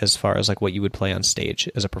standard as far as like what you would play on stage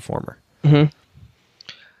as a performer?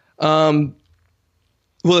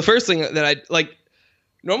 Well, the first thing that I like,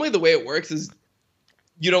 normally the way it works is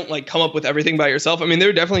you don't like come up with everything by yourself. I mean, there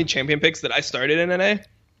were definitely champion picks that I started in NA,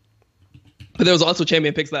 but there was also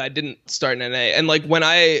champion picks that I didn't start in NA. And like when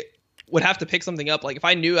I would have to pick something up, like if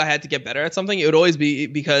I knew I had to get better at something, it would always be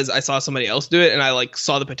because I saw somebody else do it and I like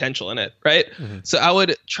saw the potential in it, right? So I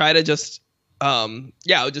would try to just I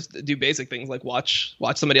would just do basic things like watch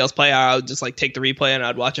somebody else play. I would just like take the replay and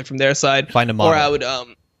I'd watch it from their side. Find a model. Or I would I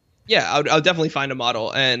would definitely find a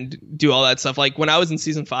model and do all that stuff. Like when I was in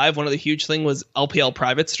season 5, one of the huge thing was LPL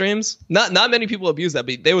private streams. Not many people abuse that,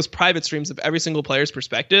 but there was private streams of every single player's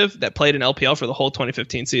perspective that played in LPL for the whole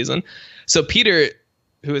 2015 season. So Peter,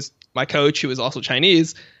 who is my coach, who is also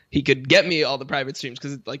Chinese, he could get me all the private streams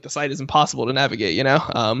because like the site is impossible to navigate,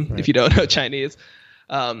 if you don't know Chinese.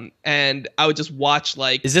 And I would just watch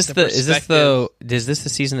like is this the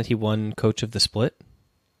season that he won Coach of the Split?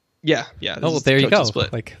 Yeah. Oh, well, there you go.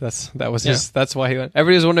 Like that's why he went.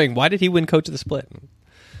 Everybody was wondering why did he win Coach of the Split.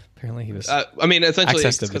 Apparently he was. Essentially,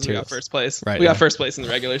 it's because we got first place. Right, we got first place in the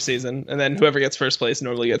regular season, and then whoever gets first place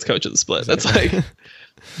normally gets Coach of the Split. That's like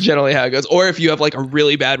generally how it goes. Or if you have like a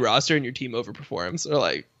really bad roster and your team overperforms, or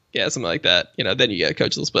like something like that, then you get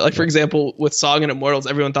Coach of the Split. Like for example, with Song and Immortals,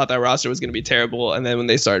 everyone thought that roster was going to be terrible, and then when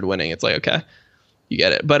they started winning, it's like okay, you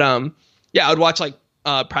get it. But I would watch like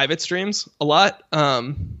private streams a lot.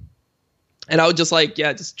 And I would just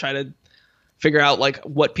just try to figure out like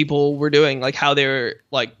what people were doing, like how they're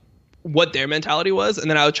like what their mentality was. And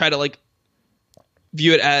then I would try to like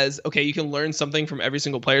view it as, okay, you can learn something from every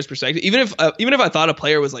single player's perspective. Even if I thought a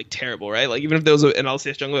player was like terrible, right? Like even if there was an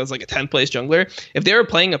LCS jungler that was like a 10th place jungler, if they were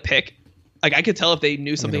playing a pick, like I could tell if they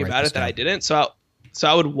knew something about it that I didn't. So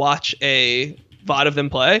I would watch a VOD of them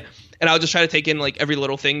play and I would just try to take in like every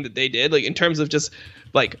little thing that they did. Like in terms of just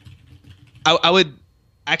like, I would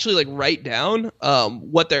actually like write down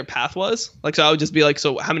what their path was. Like so I would just be like,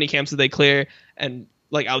 so how many camps did they clear? And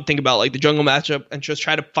like I would think about like the jungle matchup and just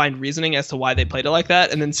try to find reasoning as to why they played it like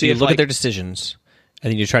that, and then see so you if look at their decisions,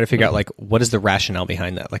 and then you try to figure out like what is the rationale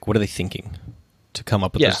behind that. Like what are they thinking to come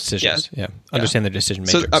up with those decisions? Yeah, understand their decision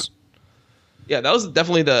matrix. So, that was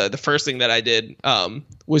definitely the first thing that I did.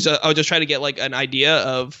 Was I would just try to get like an idea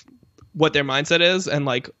of what their mindset is and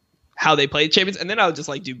like how they played champions, and then I would just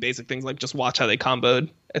like do basic things like just watch how they comboed,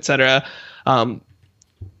 etc.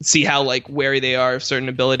 See how like wary they are of certain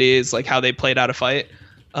abilities, like how they played out a fight,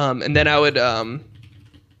 and then I would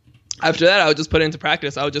after that I would just put it into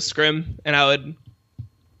practice. I would just scrim and I would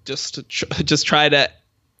just try to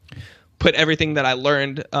put everything that I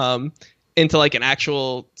learned into like an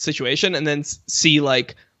actual situation, and then see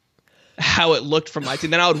like how it looked from my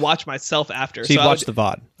team. Then I would watch myself after. So you watch the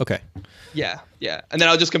VOD. Okay. Yeah. And then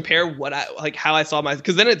I'll just compare what I like, how I saw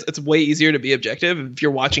because then it's way easier to be objective if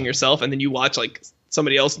you're watching yourself and then you watch like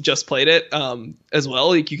somebody else just played it as well.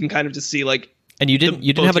 Like you can kind of just see like. And you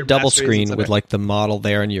didn't have a double screen with like the model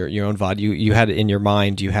there and your own VOD. You had it in your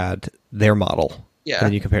mind. You had their model. Yeah. And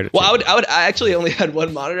then you compared it. Well, I actually only had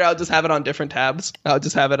one monitor. I would just have it on different tabs. Like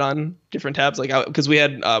because we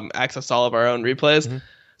had access to all of our own replays. Mm-hmm.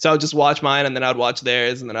 So I would just watch mine, and then I'd watch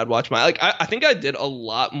theirs, and then I'd watch mine. Like I think I did a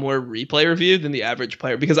lot more replay review than the average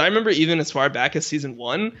player, because I remember even as far back as season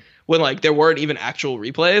 1, when like there weren't even actual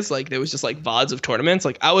replays, like there was just like VODs of tournaments.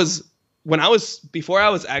 Like before I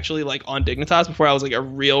was actually like on Dignitas, before I was like a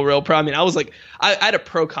real pro. I mean, I was like I had a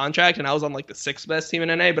pro contract, and I was on like the 6th best team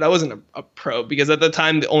in NA, but I wasn't a pro because at the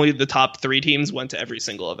time only the top 3 teams went to every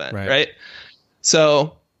single event, right?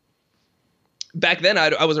 So. Back then,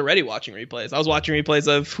 I was already watching replays. I was watching replays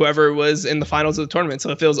of whoever was in the finals of the tournament. So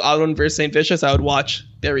if it was Odwin versus St. Vicious, I would watch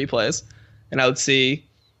their replays, and I would see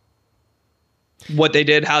what they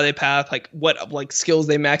did, how they path, like what like skills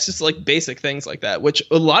they maxed, just like basic things like that, which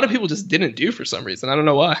a lot of people just didn't do for some reason. I don't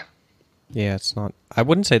know why. Yeah, it's not. I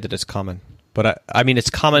wouldn't say that it's common, but I mean it's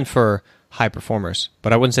common for high performers,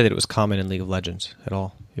 but I wouldn't say that it was common in League of Legends at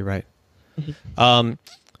all. You're right. Mm-hmm.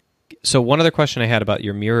 So one other question I had about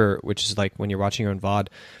your mirror, which is like when you're watching your own VOD,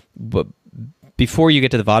 but before you get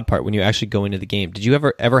to the VOD part, when you actually go into the game, did you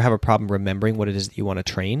ever have a problem remembering what it is that you want to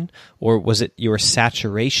train? Or was it your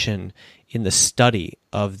saturation in the study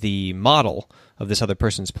of the model of this other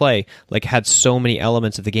person's play, like had so many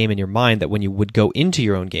elements of the game in your mind that when you would go into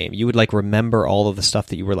your own game, you would like remember all of the stuff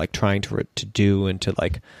that you were like trying to do and to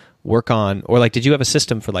like work on? Or like, did you have a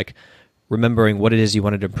system for like remembering what it is you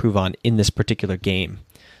wanted to improve on in this particular game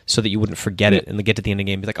so that you wouldn't forget it and get to the end of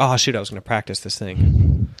the game and be like, oh shoot, I was going to practice this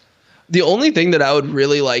thing? The only thing that I would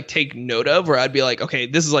really like take note of, where I'd be like, okay,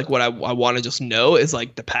 this is like what I want to just know, is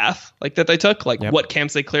like the path like that they took, like what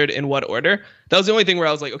camps they cleared in what order. That was the only thing where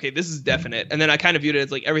I was like, okay, this is definite. And then I kind of viewed it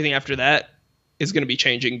as like everything after that is going to be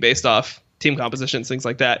changing based off team compositions, things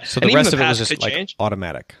like that. So and the rest of it was could just like change.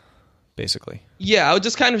 automatic, basically. Yeah, I would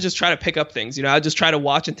just kind of just try to pick up things. I would just try to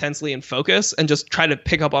watch intensely and focus and just try to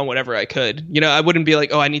pick up on whatever I could. I wouldn't be like,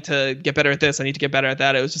 oh, I need to get better at this, I need to get better at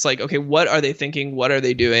that. It was just like, okay, what are they thinking? What are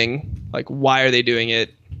they doing? Like, why are they doing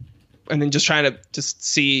it? And then just trying to just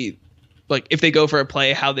see, like, if they go for a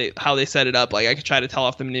play, how they set it up. Like, I could try to tell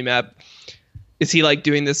off the mini map. Is he like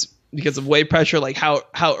doing this because of wave pressure? Like, how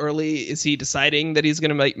early is he deciding that he's going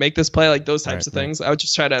to make this play? Like, those types of things. I would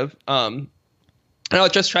just try to and I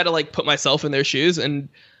would just try to like put myself in their shoes and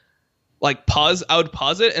like pause. I would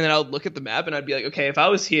pause it and then I would look at the map and I'd be like, okay, if I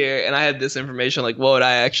was here and I had this information, like what would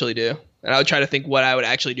I actually do? And I would try to think what I would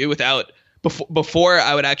actually do before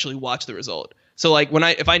I would actually watch the result. So like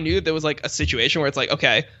if I knew there was like a situation where it's like,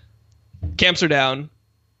 okay, camps are down,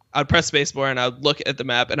 I'd press spacebar and I would look at the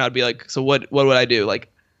map and I'd be like, so what would I do?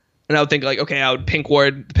 Like, and I would think like, okay, I would pink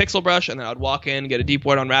ward the pixel brush and then I'd walk in, get a deep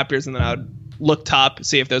ward on Raptors, and then I would look top,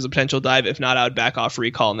 see if there's a potential dive. If not, I would back off,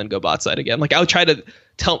 recall, and then go bot side again. Like I would try to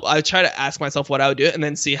ask myself what I would do and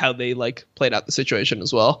then see how they like played out the situation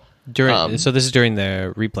as well. So this is during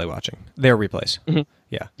their replay watching, their replays. Mm-hmm.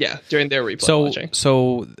 Yeah, during their replay watching.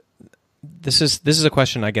 So this is a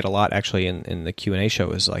question I get a lot actually in the Q&A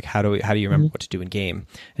show, is like, how do you remember what to do in game?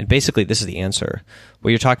 And basically this is the answer.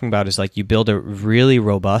 What you're talking about is like you build a really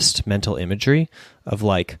robust mental imagery of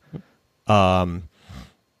like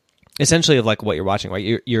essentially of like what you're watching,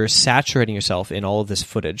 right? You're saturating yourself in all of this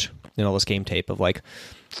footage, in all this game tape of like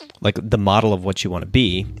the model of what you want to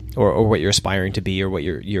be, or what you're aspiring to be, or what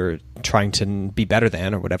you're trying to be better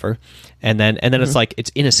than, or whatever. And then it's like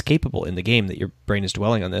it's inescapable in the game that your brain is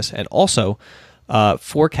dwelling on this. And also,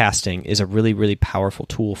 forecasting is a really, really powerful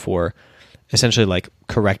tool for essentially like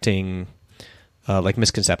correcting like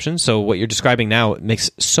misconceptions. So what you're describing now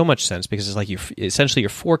makes so much sense, because it's like you're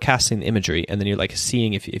forecasting the imagery and then you're like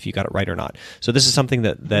seeing if you got it right or not. So this is something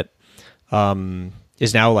that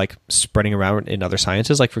is now like spreading around in other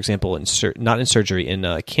sciences. Like for example, not in surgery,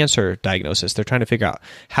 in cancer diagnosis, they're trying to figure out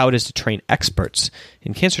how it is to train experts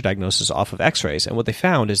in cancer diagnosis off of X-rays. And what they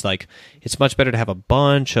found is like it's much better to have a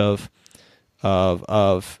bunch of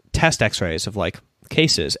test X-rays of like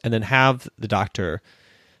cases, and then have the doctor.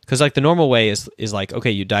 Because like the normal way is like,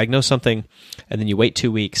 okay, you diagnose something and then you wait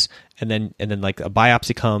 2 weeks and then like a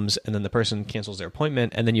biopsy comes and then the person cancels their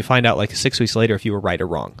appointment and then you find out like 6 weeks later if you were right or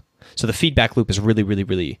wrong. So the feedback loop is really, really,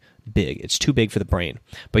 really big. It's too big for the brain.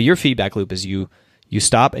 But your feedback loop is you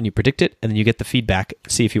stop and you predict it, and then you get the feedback,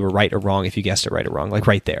 see if you were right or wrong, if you guessed it right or wrong, like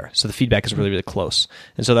right there. So the feedback is really, really close.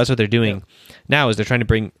 And so that's what they're doing now, is they're trying to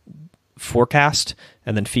bring forecast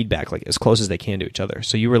and then feedback like as close as they can to each other.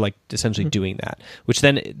 So you were like essentially doing that, which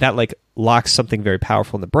then that like locks something very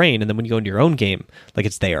powerful in the brain. And then when you go into your own game, like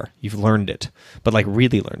it's there, you've learned it, but like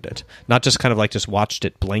really learned it, not just kind of like just watched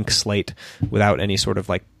it blank slate without any sort of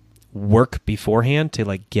like work beforehand to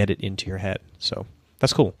like get it into your head. So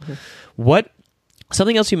that's cool.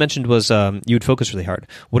 Something else you mentioned was you would focus really hard.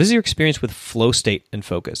 What is your experience with flow state and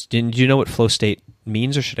focus? Do you know what flow state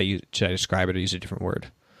means, or should I describe it or use a different word?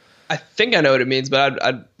 I think I know what it means, but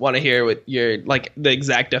I'd want to hear what your like the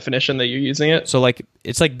exact definition that you're using it. So like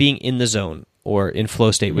it's like being in the zone or in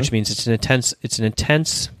flow state, which means it's an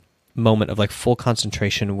intense moment of like full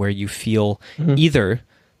concentration where you feel either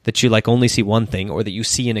that you like only see one thing, or that you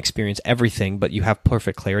see and experience everything, but you have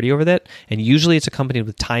perfect clarity over that. And usually it's accompanied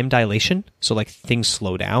with time dilation. So like things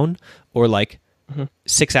slow down, or like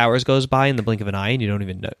 6 hours goes by in the blink of an eye and you don't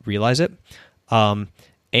even realize it.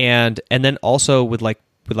 And then also with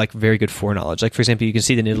very good foreknowledge. Like for example, you can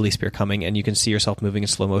see the Nidalee spear coming and you can see yourself moving in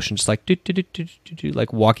slow motion, just like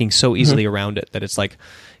like walking so easily around it that it's like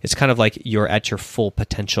it's kind of like you're at your full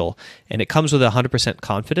potential. And it comes with 100%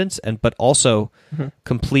 confidence, but also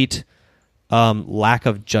complete lack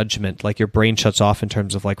of judgment. Like your brain shuts off in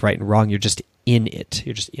terms of like right and wrong. You're just in it.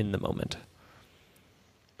 You're just in the moment.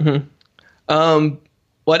 Well,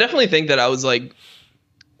 I definitely think that I was like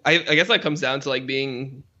I guess that comes down to like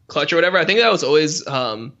being clutch or whatever. I think that was always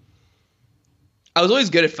I was always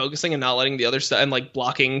good at focusing and not letting the other stuff and like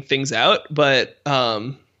blocking things out. But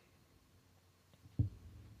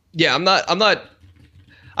yeah, I'm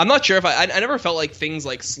not sure if I never felt like things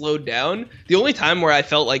like slowed down. The only time where I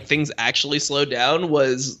felt like things actually slowed down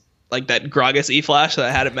was like that Gragas E-Flash that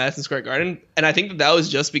I had at Madison Square Garden. And I think that was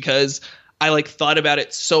just because I like thought about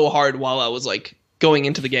it so hard while I was like going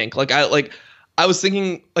into the gank. I was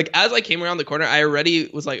thinking, like, as I came around the corner, I already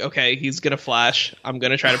was like, okay, he's gonna flash. I'm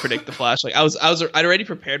gonna try to predict the flash. Like I'd already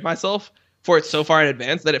prepared myself for it so far in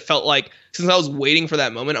advance that it felt like, since I was waiting for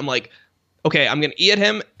that moment, I'm like, okay, I'm gonna E at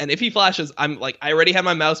him, and if he flashes, I'm like, I already have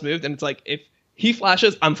my mouse moved, and it's like, if he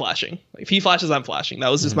flashes, I'm flashing. If he flashes, I'm flashing. That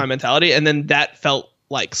was just my mentality, and then that felt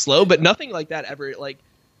like slow, but nothing like that ever like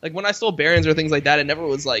when I stole Barons or things like that, it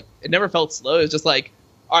never felt slow. It was just like,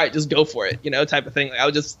 all right, just go for it, type of thing. Like I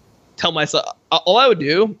would just tell myself, all I would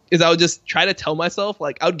do is I would just try to tell myself,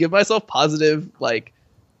 like I would give myself positive like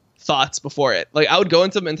thoughts before it. Like I would go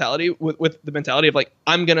into mentality with the mentality of like,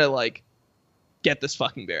 I'm gonna like get this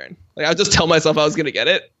fucking Baron. Like I would just tell myself I was gonna get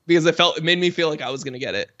it because it made me feel like I was gonna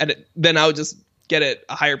get it, and then I would just get it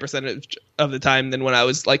a higher percentage of the time than when I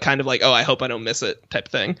was like kind of like, oh, I hope I don't miss it type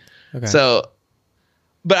thing. Okay. So,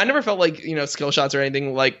 but I never felt like, skill shots or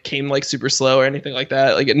anything like came like super slow or anything like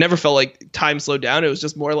that. Like it never felt like time slowed down. It was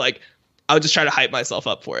just more like I would just try to hype myself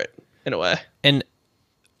up for it in a way. And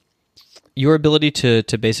your ability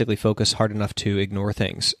to basically focus hard enough to ignore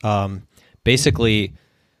things. Basically,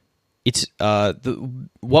 it's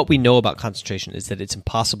what we know about concentration is that it's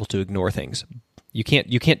impossible to ignore things. You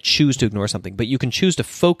can't choose to ignore something, but you can choose to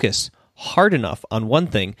focus hard enough on one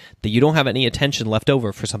thing that you don't have any attention left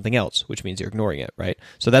over for something else, which means you're ignoring it, right?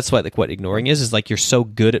 So that's what ignoring is like you're so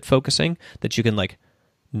good at focusing that you can like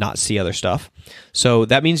not see other stuff. So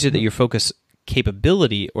that means that your focus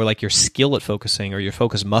capability or like your skill at focusing or your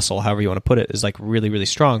focus muscle, however you want to put it, is like really, really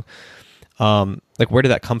strong. Like where did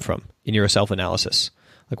that come from in your self-analysis?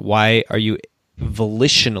 Like why are you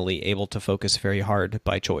volitionally able to focus very hard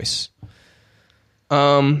by choice?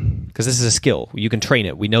 Because this is a skill. You can train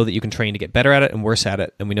it. We know that you can train to get better at it and worse at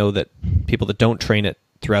it. And we know that people that don't train it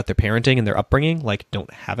throughout their parenting and their upbringing, like, don't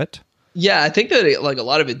have it. Yeah, I think that like a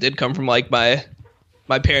lot of it did come from like my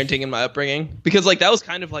parenting and my upbringing, because like that was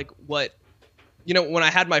kind of like what, when I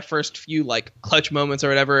had my first few like clutch moments or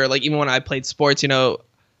whatever, like even when I played sports,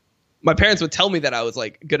 my parents would tell me that I was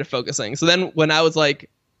like good at focusing. So then when I was like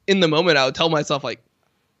in the moment, I would tell myself like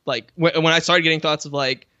when I started getting thoughts of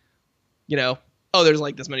like, oh, there's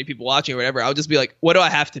like this many people watching or whatever, I would just be like, what do I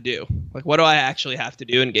have to do? Like, what do I actually have to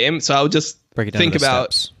do in game? So I would just think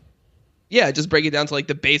about steps. Yeah, just break it down to like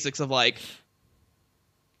the basics of like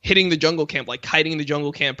hitting the jungle camp, like kiting the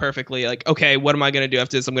jungle camp perfectly. Like, okay, what am I going to do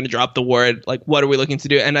after this? I'm going to drop the ward. Like, what are we looking to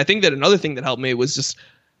do? And I think that another thing that helped me was just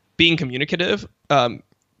being communicative to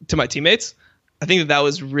my teammates. I think that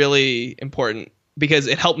was really important because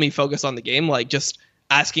it helped me focus on the game. Like just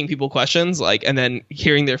asking people questions, like, and then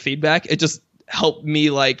hearing their feedback. It just helped me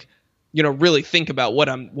like, really think about what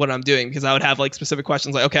I'm doing, because I would have like specific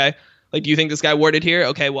questions like, okay, like, do you think this guy warded here?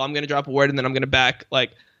 Okay, well, I'm going to drop a ward and then I'm going to back or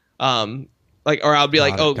I'll be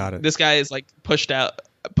this guy is like pushed out.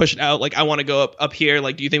 Like, I want to go up here.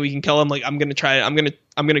 Like, do you think we can kill him? Like, I'm going to try it. I'm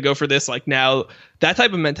going to go for this. Like now, that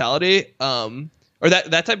type of mentality, or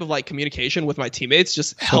that type of like communication with my teammates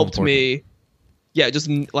just helped me. Yeah. Just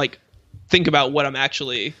like think about what I'm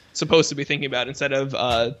actually supposed to be thinking about instead of,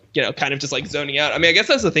 kind of just like zoning out. I mean, I guess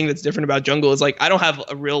that's the thing that's different about jungle is like, I don't have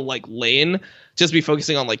a real like lane, just be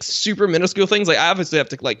focusing on like super minuscule things. Like I obviously have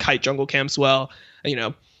to like kite jungle camps well,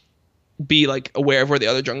 be like aware of where the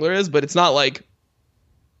other jungler is, but it's not like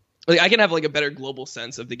I can have like a better global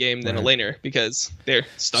sense of the game than a laner because they're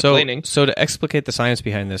stuck laning. So to explicate the science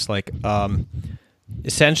behind this, like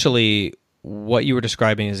essentially what you were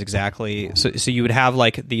describing is exactly so you would have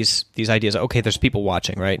like these ideas. Okay, there's people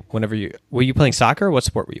watching, right? Were you playing soccer? What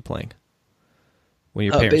sport were you playing? When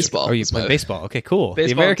your parents? Baseball. Oh, you played baseball. Okay, cool. Baseball,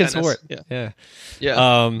 the American tennis. sport.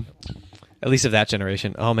 Yeah. At least of that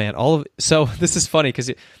generation. Oh man, so this is funny because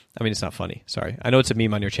it's not funny. Sorry, I know it's a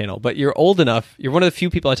meme on your channel, but you're old enough. You're one of the few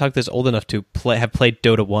people I talk to that's old enough to have played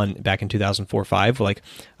Dota 1 back in 2004-05. Like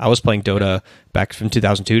I was playing Dota back from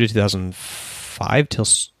 2002 to 2005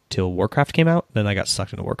 till Warcraft came out. Then I got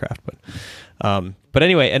sucked into Warcraft. But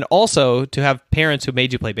anyway, and also to have parents who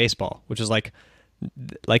made you play baseball, which is like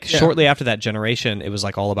shortly after that generation, it was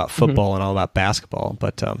like all about football and all about basketball.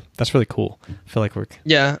 But that's really cool. I feel like we're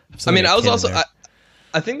I mean, I was also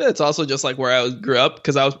I think that it's also just like where I grew up,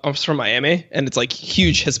 because I was from Miami, and it's like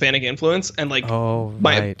huge Hispanic influence, and like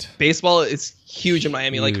my baseball is huge in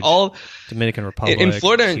Miami. Huge. Like all Dominican Republic, in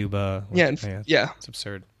Florida, Cuba. Yeah, it's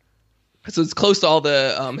absurd. So it's close to all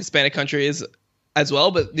the Hispanic countries as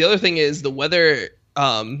well. But the other thing is the weather.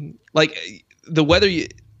 Like the weather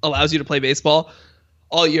allows you to play baseball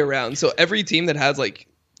all year round. So every team that has like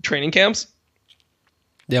training camps,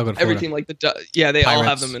 they all go to Florida. Every team like they Pirates. All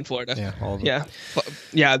have them in Florida. Yeah, all of them.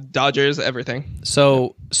 Yeah, Dodgers, everything.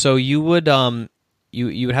 So you would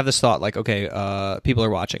you would have this thought like, okay, people are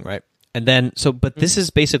watching, right? And then but this is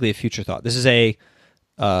basically a future thought. This is a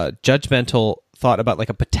judgmental thought about like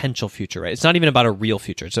a potential future, right? It's not even about a real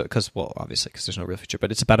future. So obviously because there's no real future,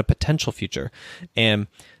 but it's about a potential future. And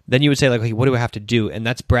then you would say like, okay, what do I have to do? And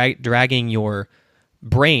that's dragging your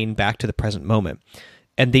brain back to the present moment.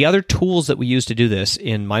 And the other tools that we use to do this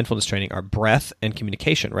in mindfulness training are breath and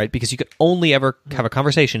communication, right? Because you can only ever have a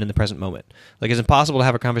conversation in the present moment. Like it's impossible to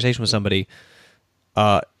have a conversation with somebody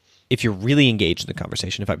if you're really engaged in the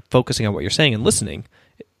conversation. If I'm focusing on what you're saying and listening,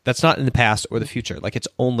 that's not in the past or the future. Like it's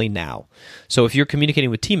only now. So if you're communicating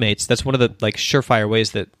with teammates, that's one of the like surefire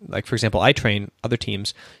ways that, like for example, I train other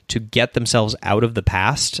teams to get themselves out of the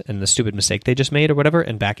past and the stupid mistake they just made or whatever,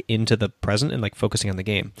 and back into the present and like focusing on the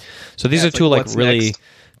game. So these are two like really next?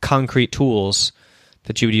 Concrete tools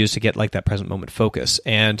that you would use to get like that present moment focus.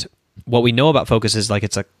 And what we know about focus is like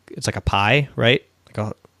it's like a pie, right?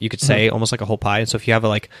 Like you could say almost like a whole pie. And so if you have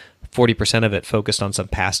like 40% of it focused on some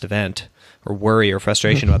past event or worry or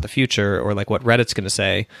frustration about the future or like what Reddit's going to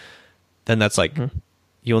say, then that's like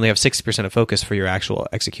you only have 60% of focus for your actual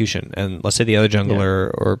execution. And let's say the other jungler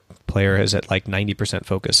or player is at like 90%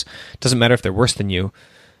 focus. It doesn't matter if they're worse than you.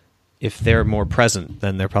 If they're more present,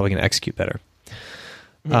 then they're probably going to execute better.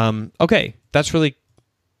 Okay, that's really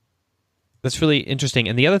interesting.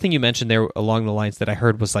 And the other thing you mentioned there along the lines that I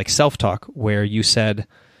heard was like self-talk, where you said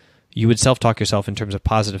you would self-talk yourself in terms of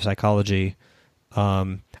positive psychology.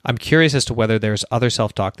 I'm curious as to whether there's other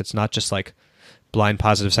self-talk that's not just like blind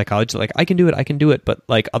positive psychology, like I can do it, but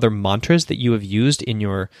like other mantras that you have used in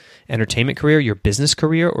your entertainment career, your business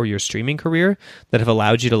career, or your streaming career that have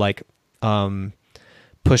allowed you to like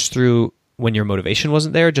push through when your motivation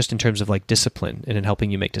wasn't there, just in terms of like discipline and in helping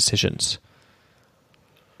you make decisions.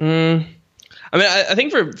 I mean, I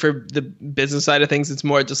think for the business side of things, it's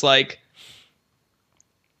more just like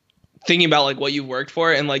thinking about like what you worked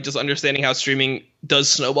for and like just understanding how streaming does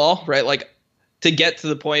snowball, right? Like to get to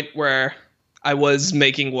the point where I was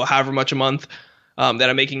making however much a month that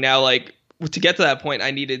I'm making now, like to get to that point, I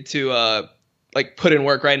needed to like put in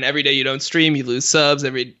work, right? And every day you don't stream, you lose subs.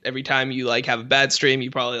 Every time you like have a bad stream, you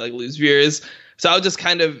probably like lose viewers. So I would just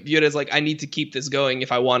kind of view it as like I need to keep this going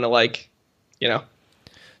if I want to like, you know.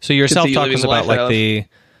 So your self-talk is about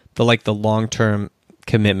like the long-term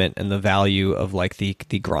commitment and the value of like the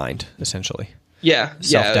grind, essentially. Yeah.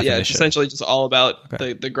 It's essentially just all about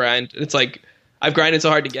the grind. It's like I've grinded so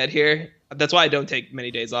hard to get here. That's why I don't take many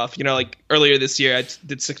days off. You know, like earlier this year, I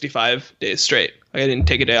did 65 days straight. Like I didn't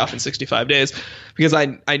take a day off in 65 days because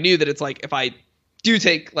I knew that it's like if I do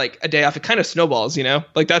take like a day off, it kind of snowballs, you know?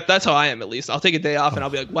 Like that's how I am, at least. I'll take a day off and I'll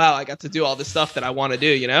be like, wow, I got to do all this stuff that I want to do,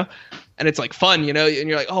 you know? And it's like fun, you know? And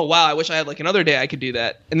you're like, oh, wow, I wish I had like another day I could do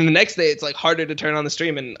that. And then the next day, it's like harder to turn on the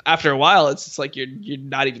stream. And after a while, it's just like you're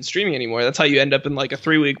not even streaming anymore. That's how you end up in like a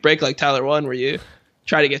 3-week break like Tyler won, where you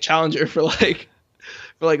try to get Challenger for like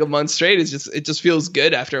a month straight. It just feels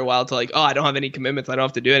good after a while to like, oh, I don't have any commitments. I don't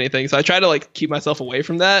have to do anything. So I try to like keep myself away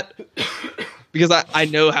from that because I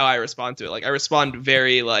know how I respond to it. Like I respond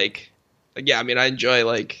very like yeah, I mean, I enjoy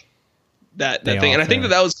like that thing. And I think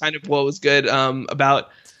that was kind of what was good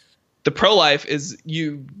about the pro life is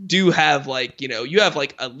you do have like, you know, you have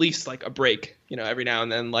like at least like a break, you know, every now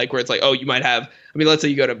and then, like where it's like, oh, you might have, I mean, let's say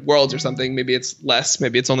you go to Worlds or something, maybe it's less,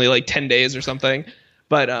 maybe it's only like 10 days or something.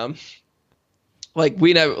 But like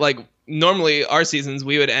we never, like normally our seasons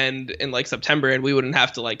we would end in like September and we wouldn't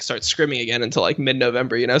have to like start scrimming again until like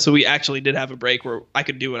mid-November, you know? So we actually did have a break where I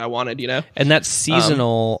could do what I wanted, you know? And that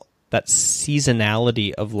seasonality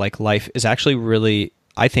of like life is actually really,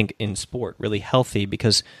 I think in sport, really healthy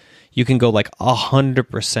because you can go like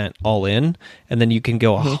 100% all in and then you can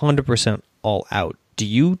go 100% all out. Do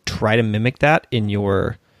you try to mimic that in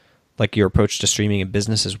your like your approach to streaming and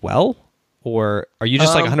business as well? Or are you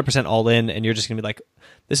just like 100% all in and you're just going to be like,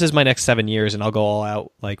 this is my next 7 years and I'll go all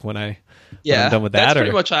out like when I'm done with that? That's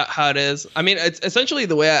pretty much how it is. I mean, it's essentially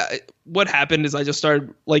the way what happened is I just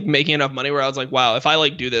started like making enough money where I was like, wow, if I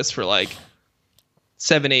like do this for like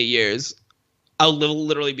 7-8 years, I'll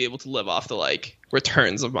literally be able to live off the like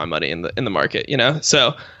returns of my money in the market, you know?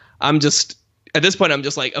 So I'm just at this point, I'm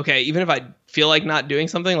just like, okay, even if I feel like not doing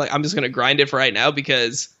something, like I'm just going to grind it for right now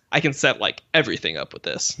because I can set like everything up with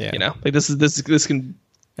this, you know, like this can.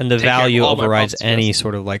 And the value overrides any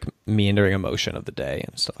sort of like meandering emotion of the day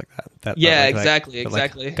and stuff like that. Exactly.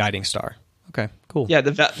 Like guiding star. Okay, cool. Yeah,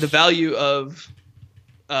 the value of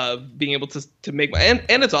being able to make and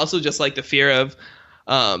it's also just like the fear of,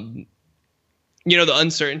 you know, the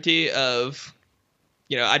uncertainty of,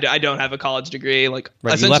 you know, I don't have a college degree. Like,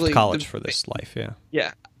 right, you left college for this life, yeah.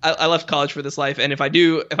 Yeah, I left college for this life, and if I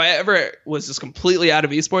ever was just completely out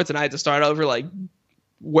of esports and I had to start over like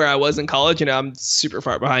where I was in college, you know, I'm super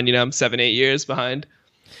far behind. You know, I'm 7-8 years behind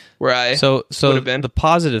where I would have been. The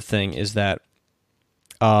positive thing is that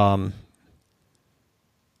I'm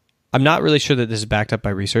not really sure that this is backed up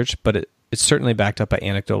by research, but it's certainly backed up by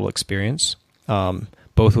anecdotal experience,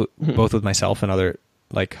 both with myself and other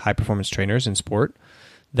like high performance trainers in sport,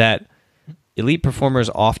 that elite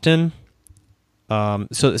performers often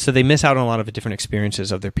so they miss out on a lot of different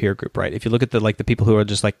experiences of their peer group, right? If you look at the people who are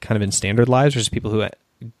just like kind of in standard lives versus people who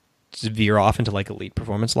veer off into like elite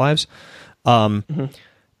performance lives,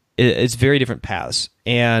 it's very different paths.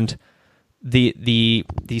 And the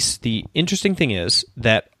interesting thing is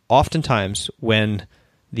that oftentimes when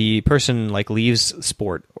the person like leaves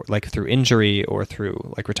sport or like through injury or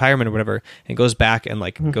through like retirement or whatever and goes back and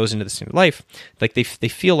like goes into the standard life, like they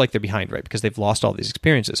feel like they're behind, right? Because they've lost all these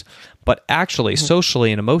experiences. But actually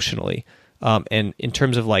socially and emotionally, and in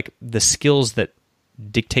terms of like the skills that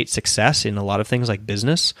dictate success in a lot of things like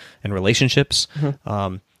business and relationships,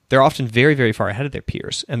 they're often very, very far ahead of their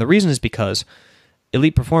peers. And the reason is because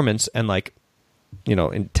elite performance and like, you know,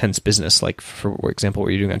 intense business, like for example, what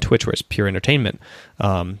you're doing on Twitch, where it's pure entertainment,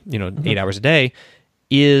 8 hours a day,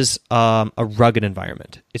 is a rugged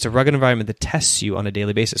environment. It's a rugged environment that tests you on a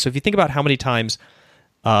daily basis. So if you think about how many times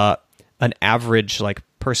an average like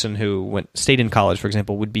person who stayed in college, for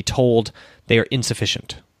example, would be told they are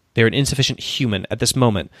insufficient. They're an insufficient human at this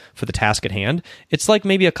moment for the task at hand. It's like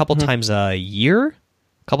maybe a couple times a year, a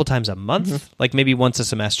couple times a month, like maybe once a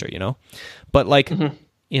semester, you know? But like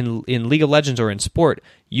in League of Legends or in sport,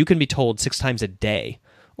 you can be told 6 times a day.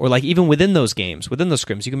 Or like even within those games, within those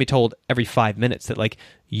scrims, you can be told every 5 minutes that like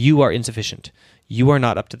you are insufficient. You are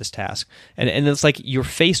not up to this task. And it's like you're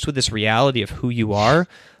faced with this reality of who you are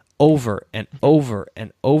over and over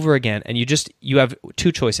and over again. And you have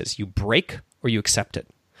 2 choices. You break or you accept it.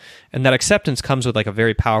 And that acceptance comes with like a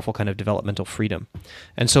very powerful kind of developmental freedom.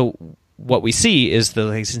 And so what we see is the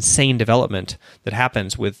like, insane development that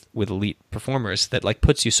happens with elite performers that like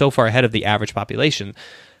puts you so far ahead of the average population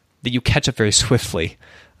that you catch up very swiftly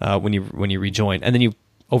when you rejoin, and then you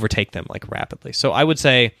overtake them like rapidly. So I would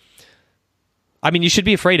say, I mean, you should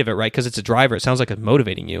be afraid of it, right? Because it's a driver. It sounds like it's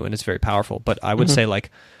motivating you, and it's very powerful. But I would say like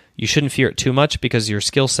you shouldn't fear it too much because your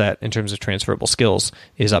skill set in terms of transferable skills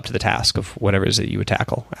is up to the task of whatever it is that you would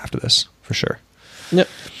tackle after this, for sure. Yep.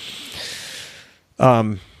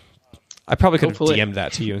 I probably could have DM'd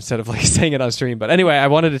that to you instead of like saying it on stream. But anyway, I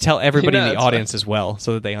wanted to tell everybody in the audience as well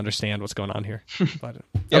so that they understand what's going on here. But,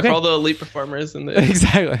 for all the elite performers in the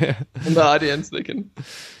exactly in the audience, they can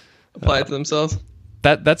apply it to themselves.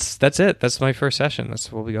 That's it. That's my first session.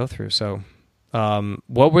 That's what we go through. So,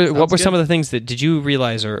 what were some of the things that did you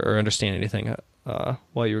realize or understand anything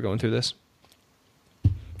while you were going through this,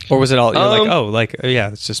 or was it all you're yeah,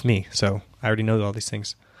 it's just me. So I already know all these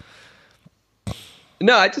things.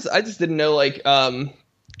 No, I just didn't know like I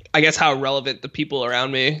guess how relevant the people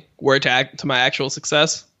around me were to my actual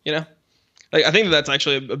success, you know? Like I think that's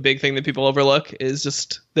actually a big thing that people overlook is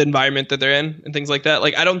just the environment that they're in and things like that.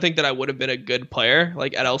 Like I don't think that I would have been a good player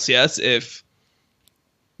like at LCS if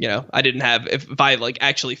you know, I didn't have if I like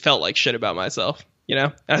actually felt like shit about myself, you know?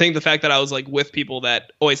 And I think the fact that I was like with people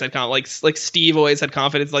that always had confidence, like Steve always had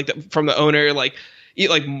confidence from the owner, like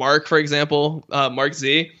Mark, for example, Mark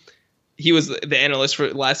Z. He was the analyst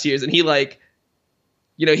for last year's, and he like,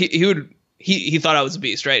 you know, he thought I was a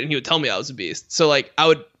beast, right? And he would tell me I was a beast. So like, I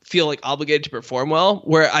would feel like obligated to perform well.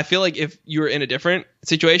 Where I feel like if you were in a different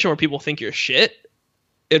situation where people think you're shit,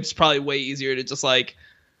 it's probably way easier to just like,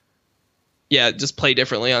 just play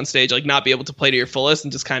differently on stage, like not be able to play to your fullest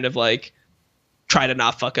and just kind of like try to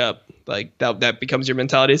not fuck up. Like that becomes your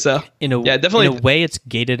mentality. So definitely in a way it's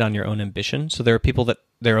gated on your own ambition. So there are people that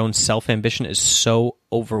their own self-ambition is so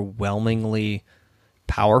overwhelmingly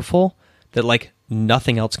powerful that like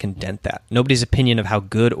nothing else can dent that. Nobody's opinion of how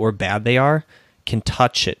good or bad they are can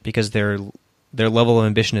touch it because their level of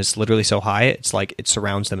ambition is literally so high. It's like it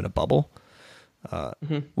surrounds them in a bubble.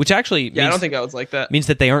 Which actually I don't think I was like that. Means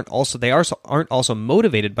that they aren't also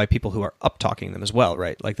motivated by people who are up talking them as well,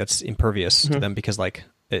 right? Like that's impervious to them because like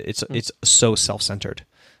it's so self-centered.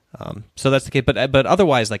 So that's the case. But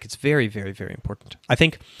otherwise, like it's very, very, very important. I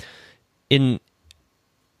think in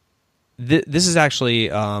this is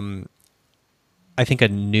actually, I think, a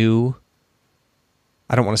new.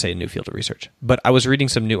 I don't want to say a new field of research, but I was reading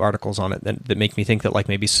some new articles on it that make me think that like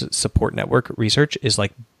maybe support network research is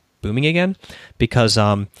like booming again, because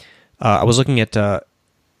I was looking at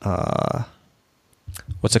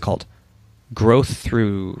what's it called? Growth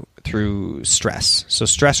through stress. So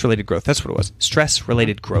stress related growth. That's what it was. Stress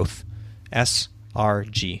related growth.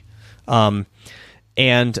 SRG.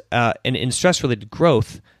 And in stress related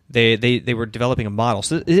growth, they were developing a model.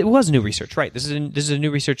 So it was new research, right? This is a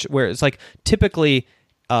new research where it's like typically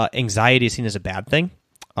anxiety is seen as a bad thing.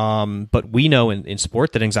 But we know in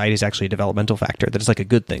sport that anxiety is actually a developmental factor, that it's like a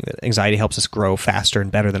good thing, that anxiety helps us grow faster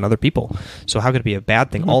and better than other people. So how could it be a bad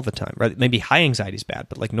thing all the time, right? Maybe high anxiety is bad,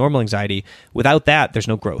 but like normal anxiety, without that, there's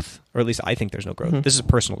no growth, or at least I think there's no growth. This is a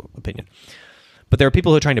personal opinion. But there are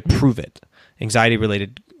people who are trying to prove it,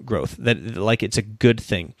 anxiety-related growth, that like it's a good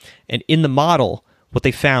thing. And in the model, what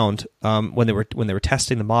they found when they were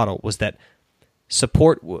testing the model was that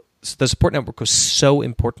the support network was so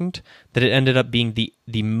important that it ended up being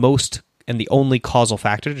the most and the only causal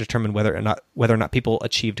factor to determine whether or not people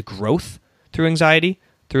achieved growth through anxiety,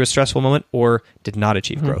 through a stressful moment, or did not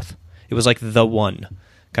achieve growth. It was like the one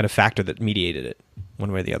kind of factor that mediated it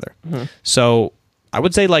one way or the other. So I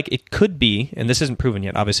would say like it could be, and this isn't proven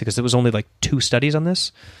yet, obviously, because there was only like 2 studies on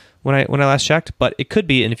this when I last checked, but it could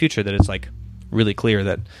be in the future that it's like really clear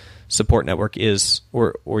that support network is,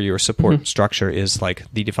 or your support structure is like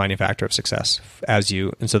the defining factor of success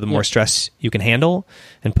and so the more stress you can handle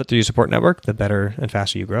and put through your support network, the better and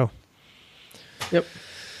faster you grow. Yep.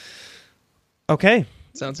 Okay.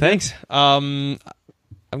 Sounds Thanks. I'm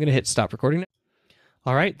going to hit stop recording now.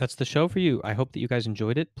 All right, that's the show for you. I hope that you guys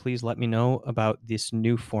enjoyed it. Please let me know about this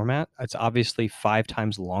new format. It's obviously 5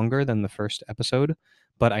 times longer than the first episode,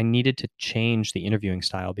 but I needed to change the interviewing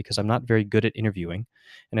style because I'm not very good at interviewing.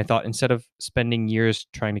 And I thought instead of spending years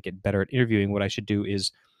trying to get better at interviewing, what I should do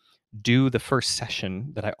is do the first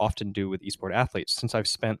session that I often do with esport athletes. Since I've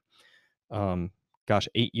spent, 8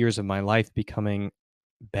 years of my life becoming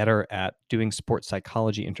better at doing sports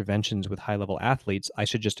psychology interventions with high-level athletes, I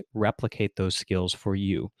should just replicate those skills for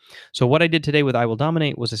you. So what I did today with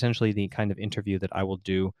IWillDominate was essentially the kind of interview that I will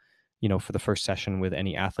do, for the first session with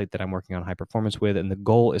any athlete that I'm working on high performance with. And the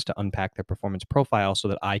goal is to unpack their performance profile so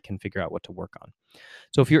that I can figure out what to work on.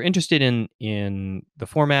 So if you're interested in the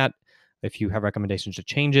format, if you have recommendations to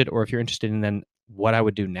change it, or if you're interested in then what I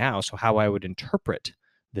would do now, so how I would interpret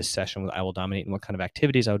this session with IWillDominate and what kind of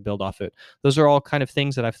activities I would build off it, those are all kind of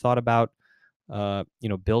things that I've thought about,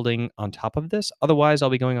 building on top of this. Otherwise, I'll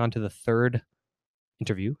be going on to the third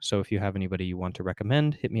interview. So if you have anybody you want to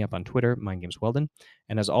recommend, hit me up on Twitter, MindGamesWeldon.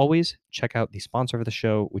 And as always, check out the sponsor of the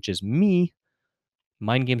show, which is me,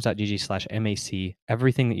 mindgames.gg/MAC.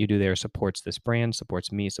 Everything that you do there supports this brand,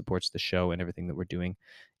 supports me, supports the show, and everything that we're doing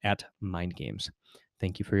at Mind Games.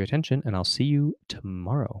 Thank you for your attention, and I'll see you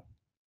tomorrow.